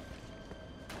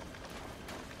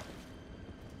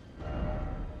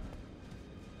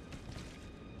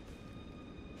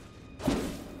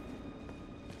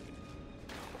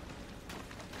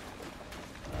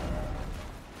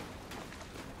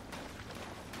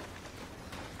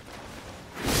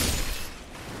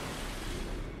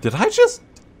 Did I just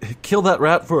kill that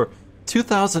rat for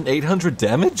 2,800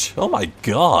 damage? Oh my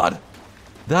god.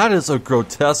 That is a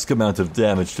grotesque amount of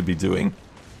damage to be doing.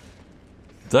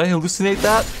 Did I hallucinate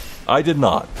that? I did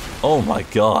not. Oh my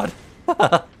god.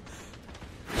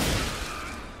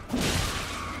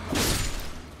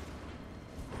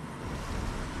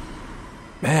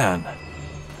 Man.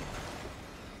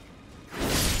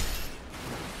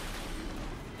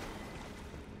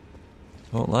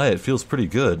 Won't lie, it feels pretty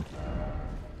good.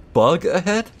 Bug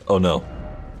ahead? Oh no.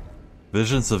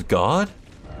 Visions of God?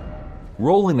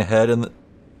 Rolling ahead and...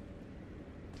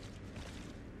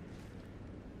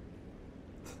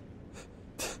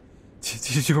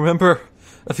 Did you remember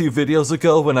a few videos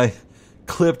ago when I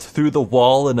clipped through the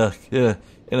wall in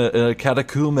a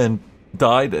catacomb and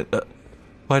died?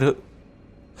 Why do...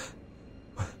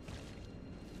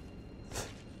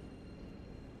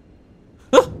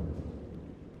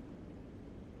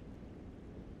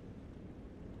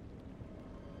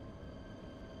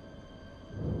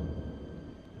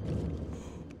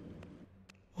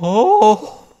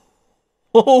 Oh!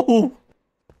 Oh!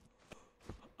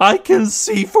 I can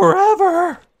see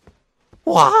forever!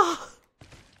 Wow!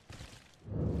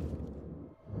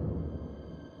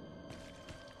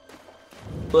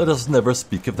 Let us never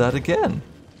speak of that again.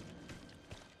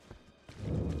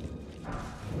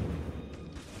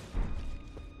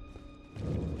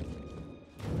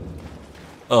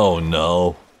 Oh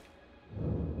no.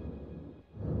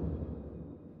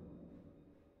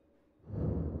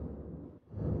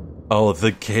 Oh,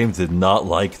 the game did not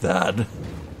like that.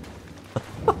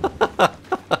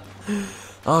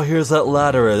 Oh, here's that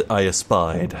ladder I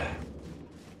espied.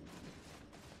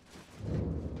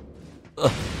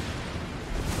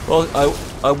 Well,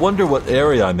 I wonder what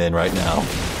area I'm in right now.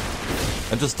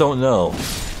 I just don't know.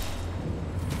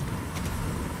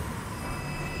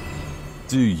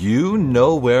 Do you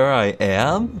know where I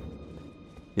am?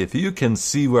 If you can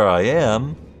see where I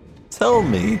am, tell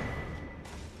me.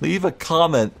 Leave a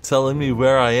comment telling me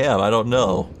where I am. I don't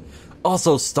know.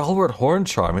 Also, Stalwart Horn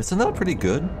Charm. Isn't that pretty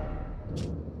good?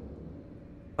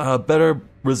 Better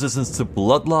resistance to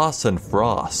blood loss and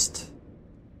frost.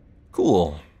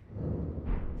 Cool.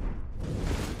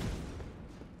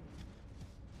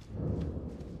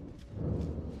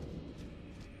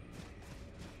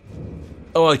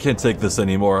 Oh, I can't take this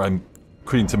anymore. I'm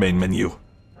quitting to main menu.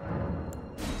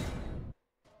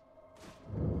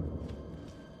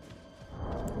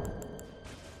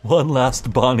 One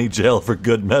last Bonnie jail for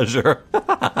good measure.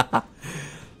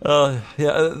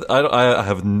 Yeah, I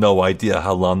have no idea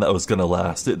how long that was gonna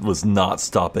last. It was not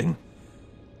stopping.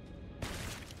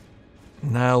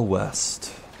 Now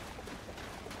west.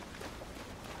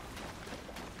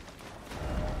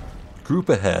 Group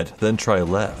ahead, then try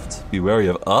left. Be wary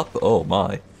of up. Oh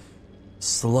my.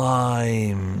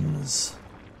 Slimes.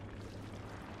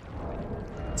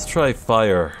 Let's try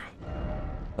fire.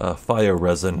 Fire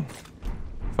resin.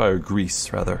 Fire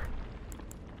grease, rather.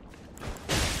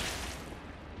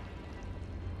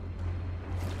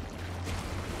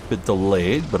 Bit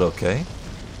delayed, but okay.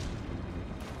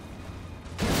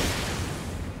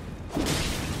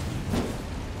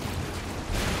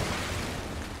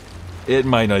 It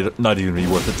might not even be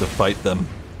worth it to fight them.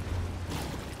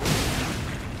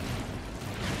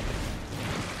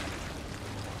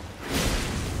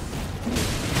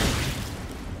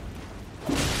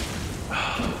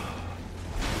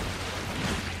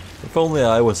 If only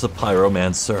I was a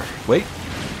pyromancer. Wait.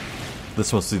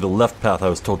 This must be the left path I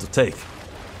was told to take.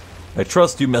 I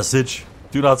trust you, message.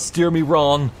 Do not steer me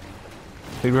wrong.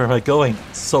 Hey, where am I going?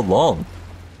 It's so long.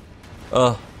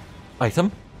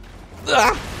 Item?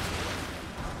 Ah!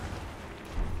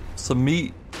 Some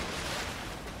meat.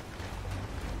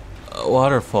 A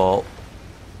waterfall.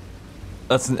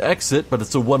 That's an exit, but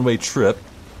it's a one-way trip.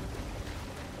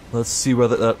 Let's see where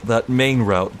that main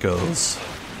route goes.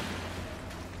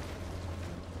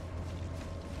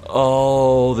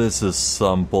 Oh, this is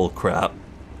some bullcrap.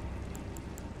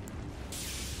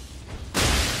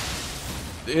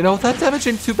 You know, that damage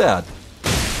ain't too bad.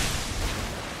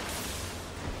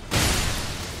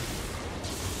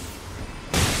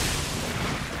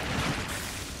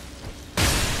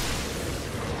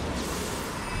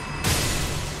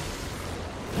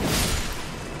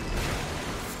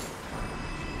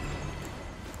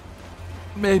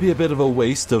 Maybe a bit of a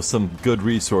waste of some good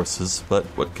resources, but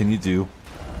what can you do?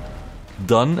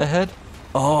 Done ahead?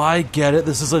 Oh, I get it.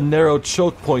 This is a narrow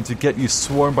choke point to get you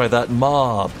swarmed by that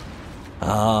mob.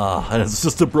 Ah, and it's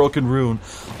just a broken rune.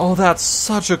 Oh, that's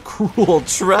such a cruel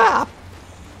trap.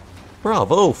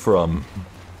 Bravo, From.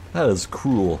 That is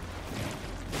cruel.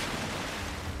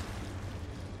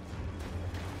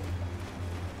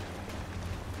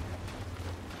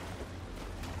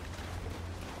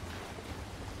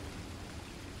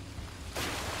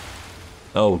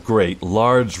 Oh, great.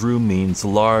 Large room means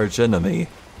large enemy.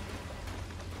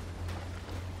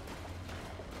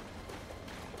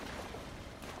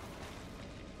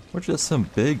 Or just some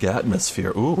big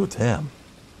atmosphere. Ooh, damn.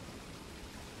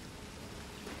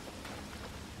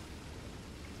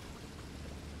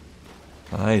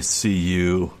 I see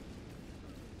you.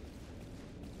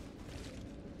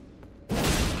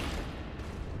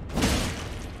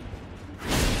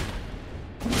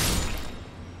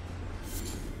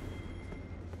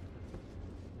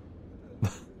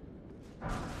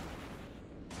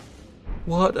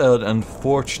 What an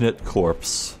unfortunate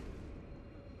corpse.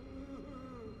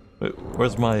 Wait,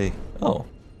 where's my... Oh.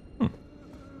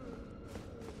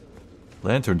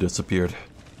 Lantern disappeared.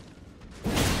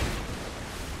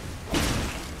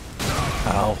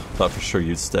 Ow. Thought for sure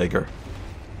you'd stagger.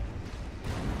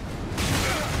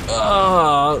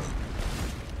 I'm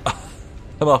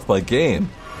off my game.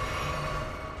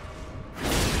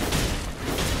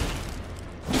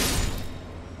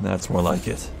 That's more like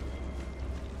it.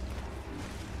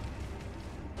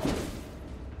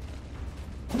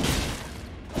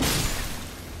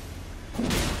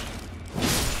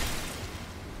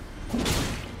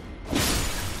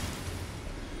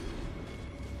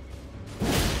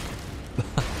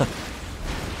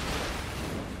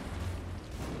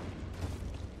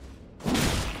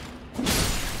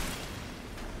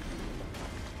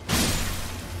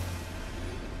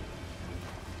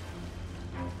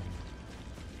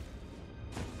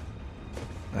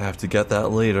 I have to get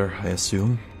that later, I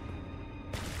assume.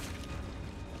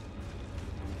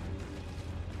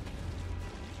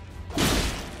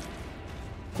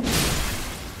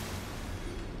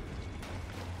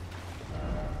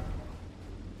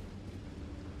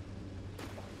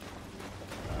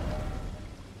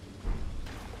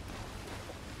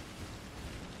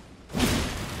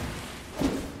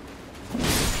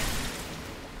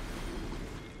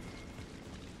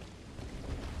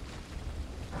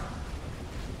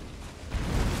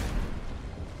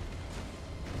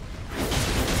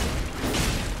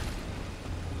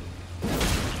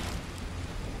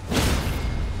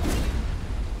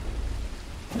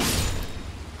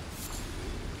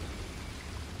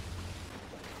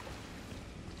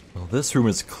 This room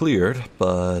is cleared,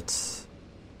 but...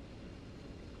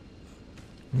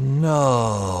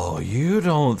 No, you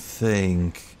don't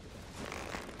think...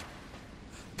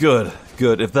 Good,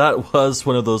 good. If that was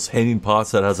one of those hanging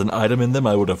pots that has an item in them,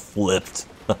 I would have flipped.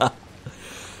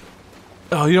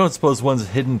 Oh, you don't suppose one's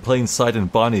hidden plain sight in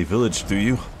Bonnie Village, do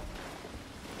you?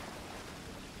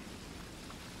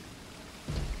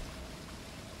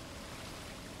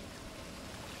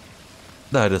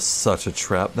 That is such a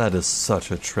trap. That is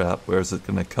such a trap. Where is it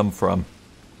going to come from?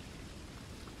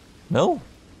 No?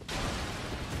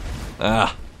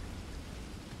 Ah.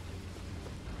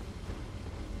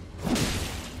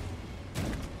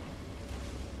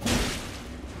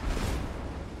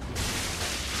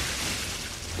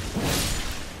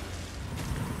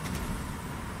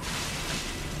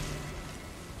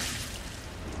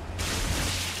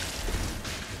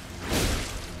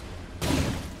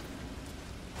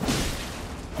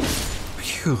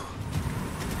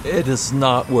 It is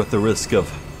not worth the risk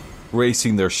of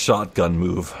racing their shotgun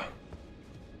move.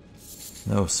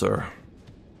 No, sir.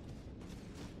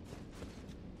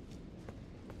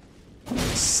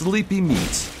 Sleepy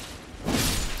meat.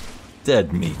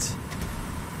 Dead meat.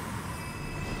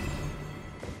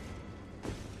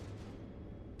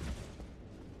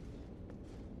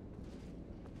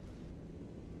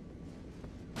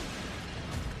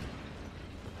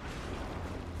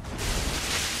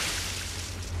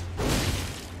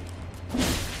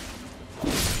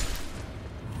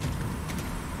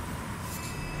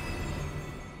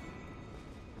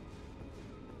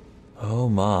 Oh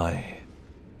my.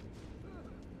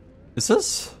 Is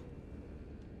this?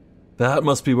 That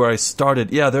must be where I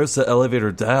started. Yeah, there's the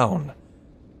elevator down.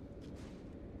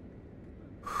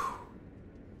 Whew.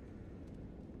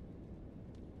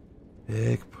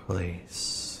 Big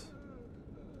place.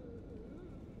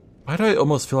 Why do I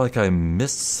almost feel like I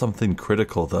missed something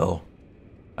critical, though?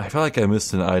 I feel like I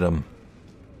missed an item.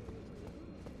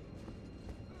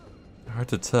 Hard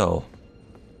to tell.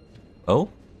 Oh?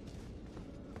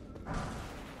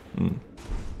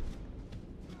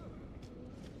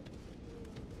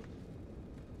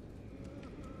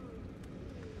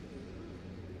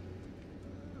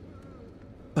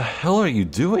 The hell are you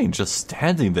doing just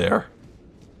standing there?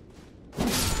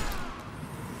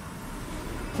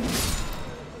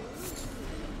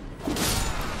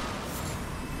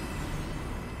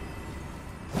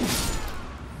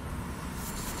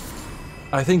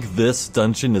 I think this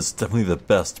dungeon is definitely the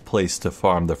best place to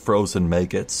farm the frozen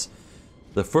maggots.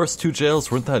 The first two jails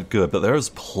weren't that good, but there's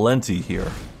plenty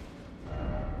here.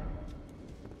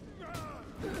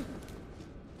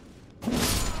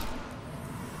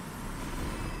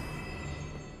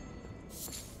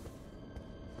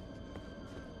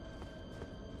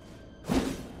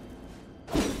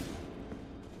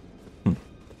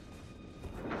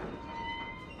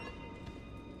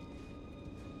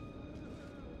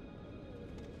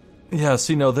 Yeah,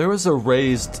 so, you know, there was a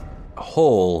raised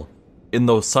hole in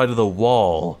the side of the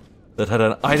wall that had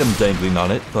an item dangling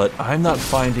on it, but I'm not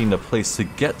finding a place to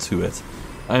get to it.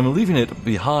 I'm leaving it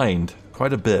behind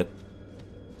quite a bit.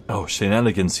 Oh,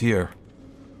 shenanigans here.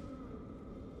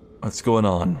 What's going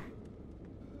on?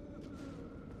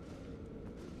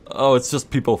 Oh, it's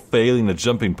just people failing the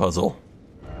jumping puzzle.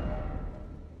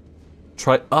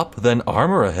 Try up, then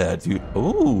armor ahead, dude.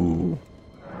 Ooh.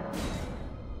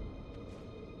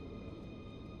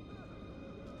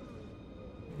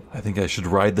 I think I should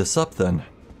ride this up then.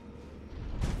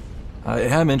 I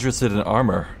am interested in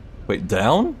armor. Wait,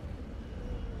 down?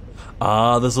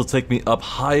 Ah, this will take me up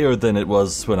higher than it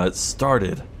was when I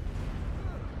started.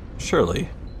 Surely.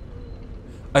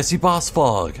 I see boss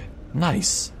fog.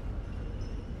 Nice.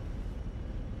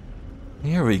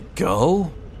 Here we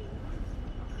go.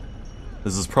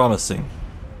 This is promising.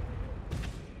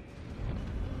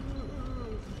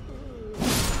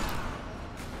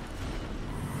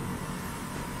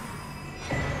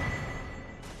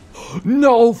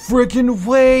 No friggin'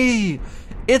 way!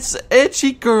 It's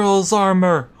Edgy Girl's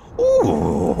armor!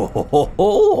 Ooh!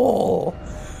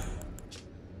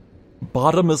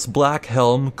 Bottomless black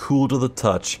helm, cool to the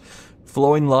touch.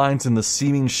 Flowing lines in the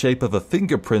seeming shape of a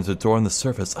fingerprint adorn the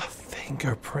surface. A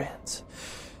fingerprint.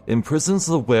 Imprisons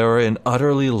the wearer in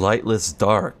utterly lightless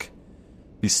dark.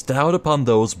 Bestowed upon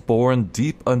those born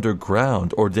deep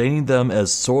underground, ordaining them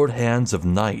as sword hands of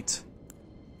night.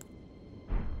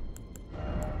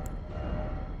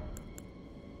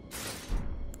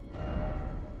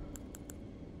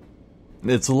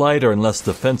 It's lighter and less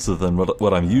defensive than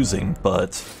what I'm using,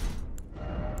 but...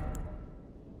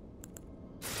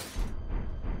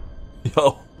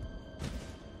 Yo.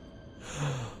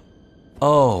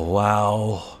 Oh,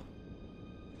 wow.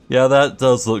 Yeah, that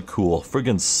does look cool.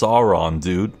 Friggin' Sauron,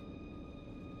 dude.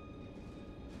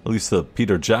 At least the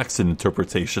Peter Jackson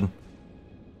interpretation.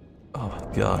 Oh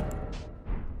my god.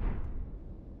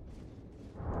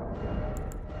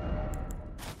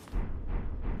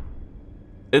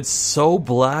 It's so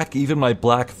black, even my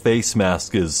black face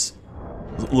mask is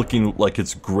looking like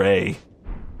it's gray.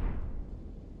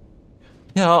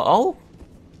 Yeah, I'll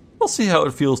see how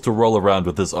it feels to roll around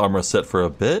with this armor set for a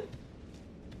bit.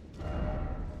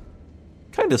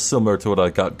 Kinda similar to what I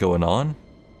got going on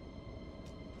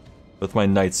with my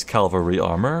Knight's Cavalry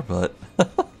armor, but...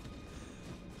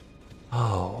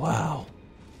 Oh, wow.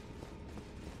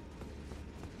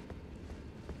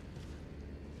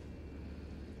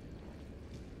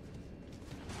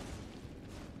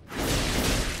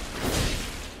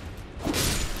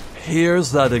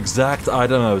 Here's that exact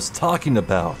item I was talking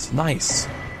about. Nice.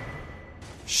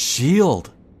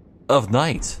 Shield of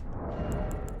Night.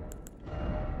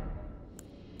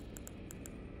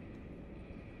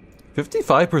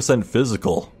 "55%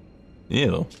 physical.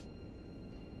 Ew.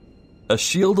 A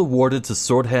shield awarded to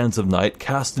sword hands of night,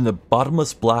 cast in a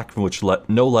bottomless black from which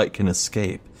no light can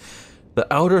escape.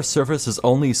 The outer surface is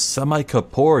only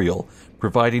semi-corporeal,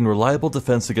 providing reliable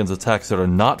defense against attacks that are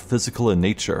not physical in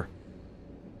nature."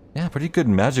 Yeah, pretty good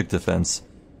magic defense.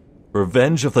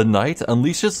 Revenge of the Night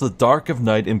unleashes the dark of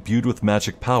night imbued with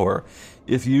magic power.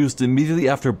 If used immediately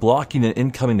after blocking an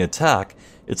incoming attack,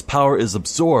 its power is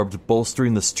absorbed,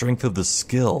 bolstering the strength of the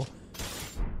skill.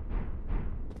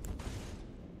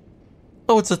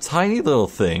 Oh, it's a tiny little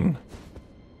thing.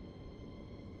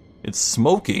 It's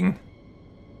smoking.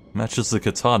 Matches the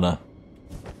katana.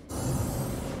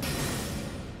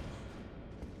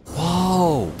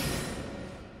 Whoa!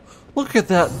 Look at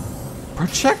that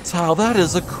projectile. That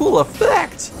is a cool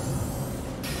effect.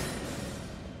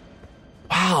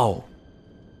 Wow.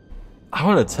 I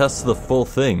want to test the full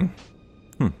thing.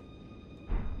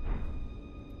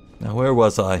 Now, where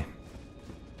was I?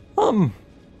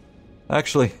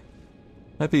 Actually,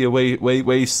 might be a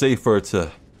way safer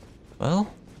to...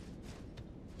 Well...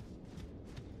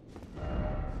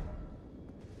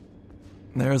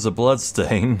 There's a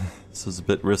bloodstain. This is a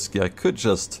bit risky. I could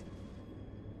just...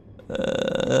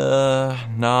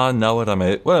 No, what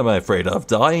am I afraid of?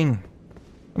 Dying?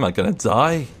 Am I gonna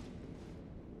die?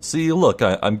 See, look,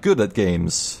 I'm good at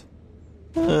games.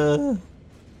 Whew.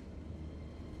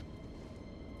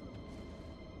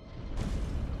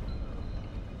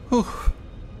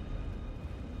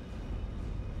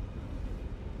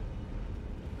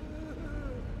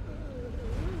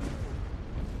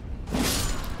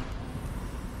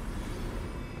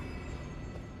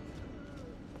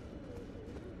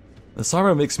 This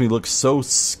armor makes me look so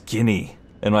skinny,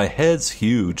 and my head's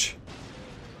huge.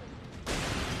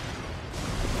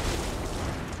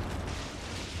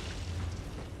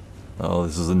 Oh,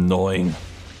 this is annoying.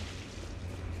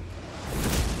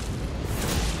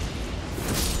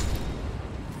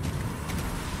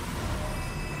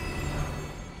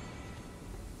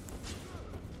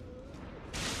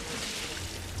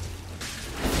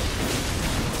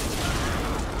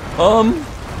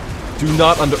 Do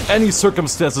not under any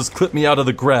circumstances clip me out of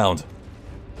the ground.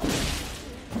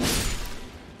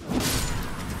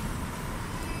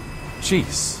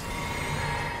 Jeez.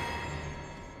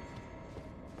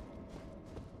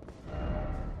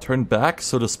 Turn back,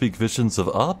 so to speak, visions of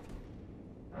up?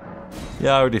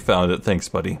 Yeah, I already found it. Thanks,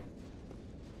 buddy.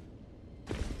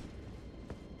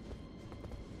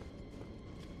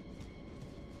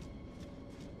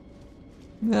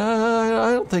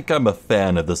 I don't think I'm a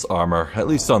fan of this armor, at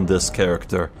least on this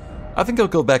character. I think I'll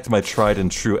go back to my tried and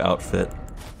true outfit.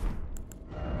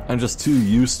 I'm just too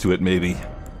used to it, maybe.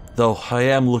 Though I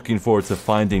am looking forward to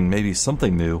finding maybe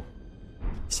something new.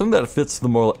 Something that fits the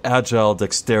more agile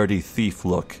dexterity thief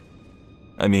look.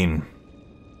 I mean,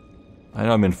 I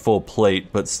know I'm in full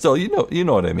plate, but still, you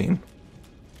know what I mean.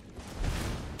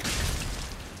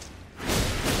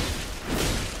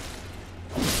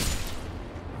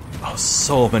 Oh,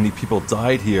 so many people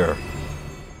died here.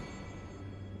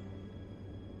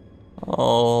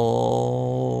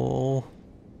 Oh.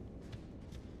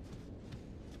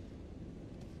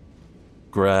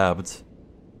 Grabbed.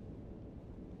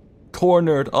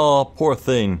 Cornered. Oh, poor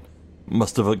thing.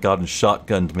 Must have gotten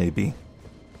shotgunned, maybe.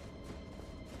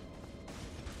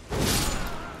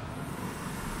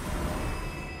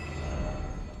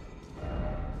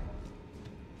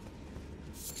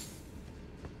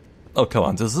 Oh, come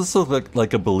on. Does this look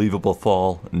like a believable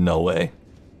fall? No way.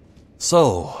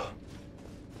 So,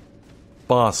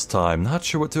 boss time. Not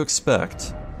sure what to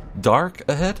expect. Dark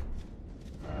ahead?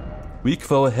 Weak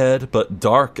foe ahead, but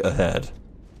dark ahead.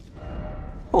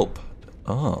 Hope.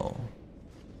 Oh.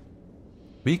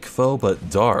 Weak foe, but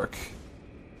dark.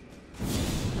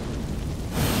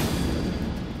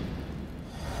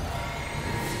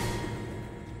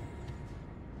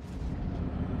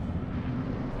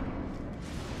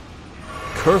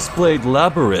 Curseblade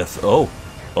Labyrinth. Oh.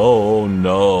 Oh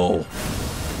no.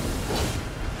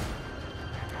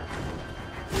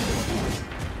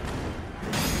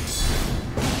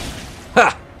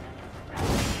 Ha!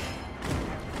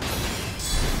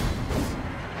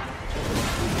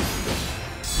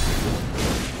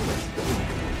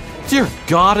 Dear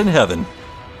God in heaven.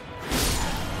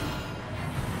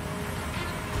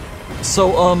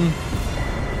 So,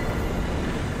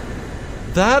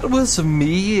 that was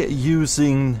me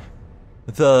using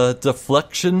the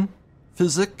deflection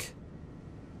physic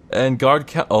and guard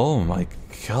count. Oh my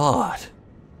God.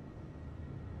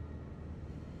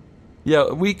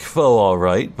 Yeah, weak foe,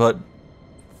 alright, but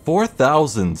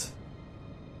 4,000.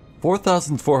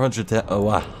 4,400. Oh,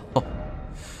 wow.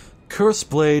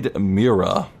 Curseblade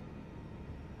Mira.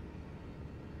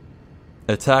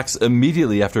 Attacks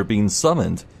immediately after being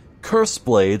summoned. Curse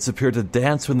blades appear to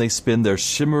dance when they spin their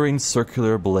shimmering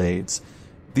circular blades.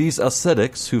 These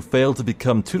ascetics, who failed to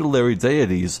become tutelary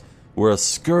deities, were a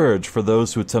scourge for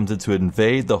those who attempted to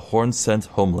invade the Horn-sent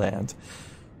homeland.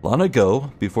 Long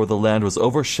ago, before the land was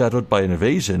overshadowed by an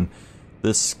invasion,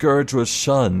 this scourge was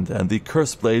shunned and the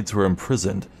curse blades were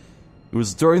imprisoned. It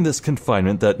was during this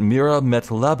confinement that Mira met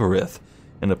Labyrinth,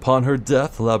 and upon her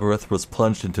death, Labyrinth was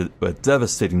plunged into a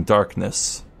devastating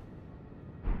darkness.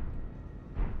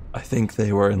 I think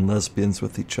they were in lesbians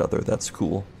with each other. That's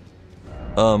cool.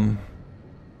 You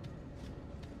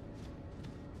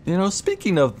know,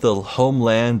 speaking of the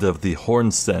homeland of the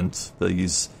Horn-sent,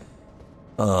 this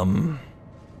realm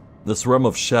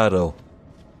of shadow,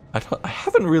 I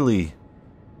haven't really,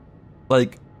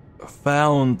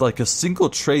 found, a single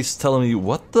trace telling me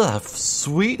what the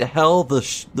sweet hell the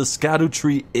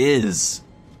Erdtree is.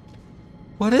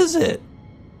 What is it?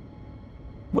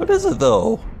 What is it,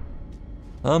 though?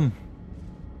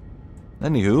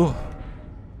 Anywho.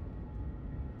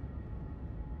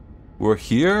 We're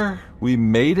here. We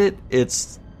made it.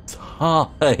 It's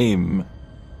time.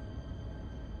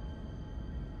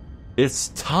 It's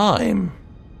time.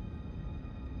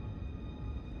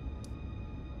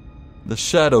 The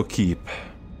Shadow Keep.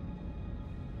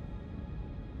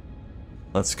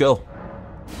 Let's go.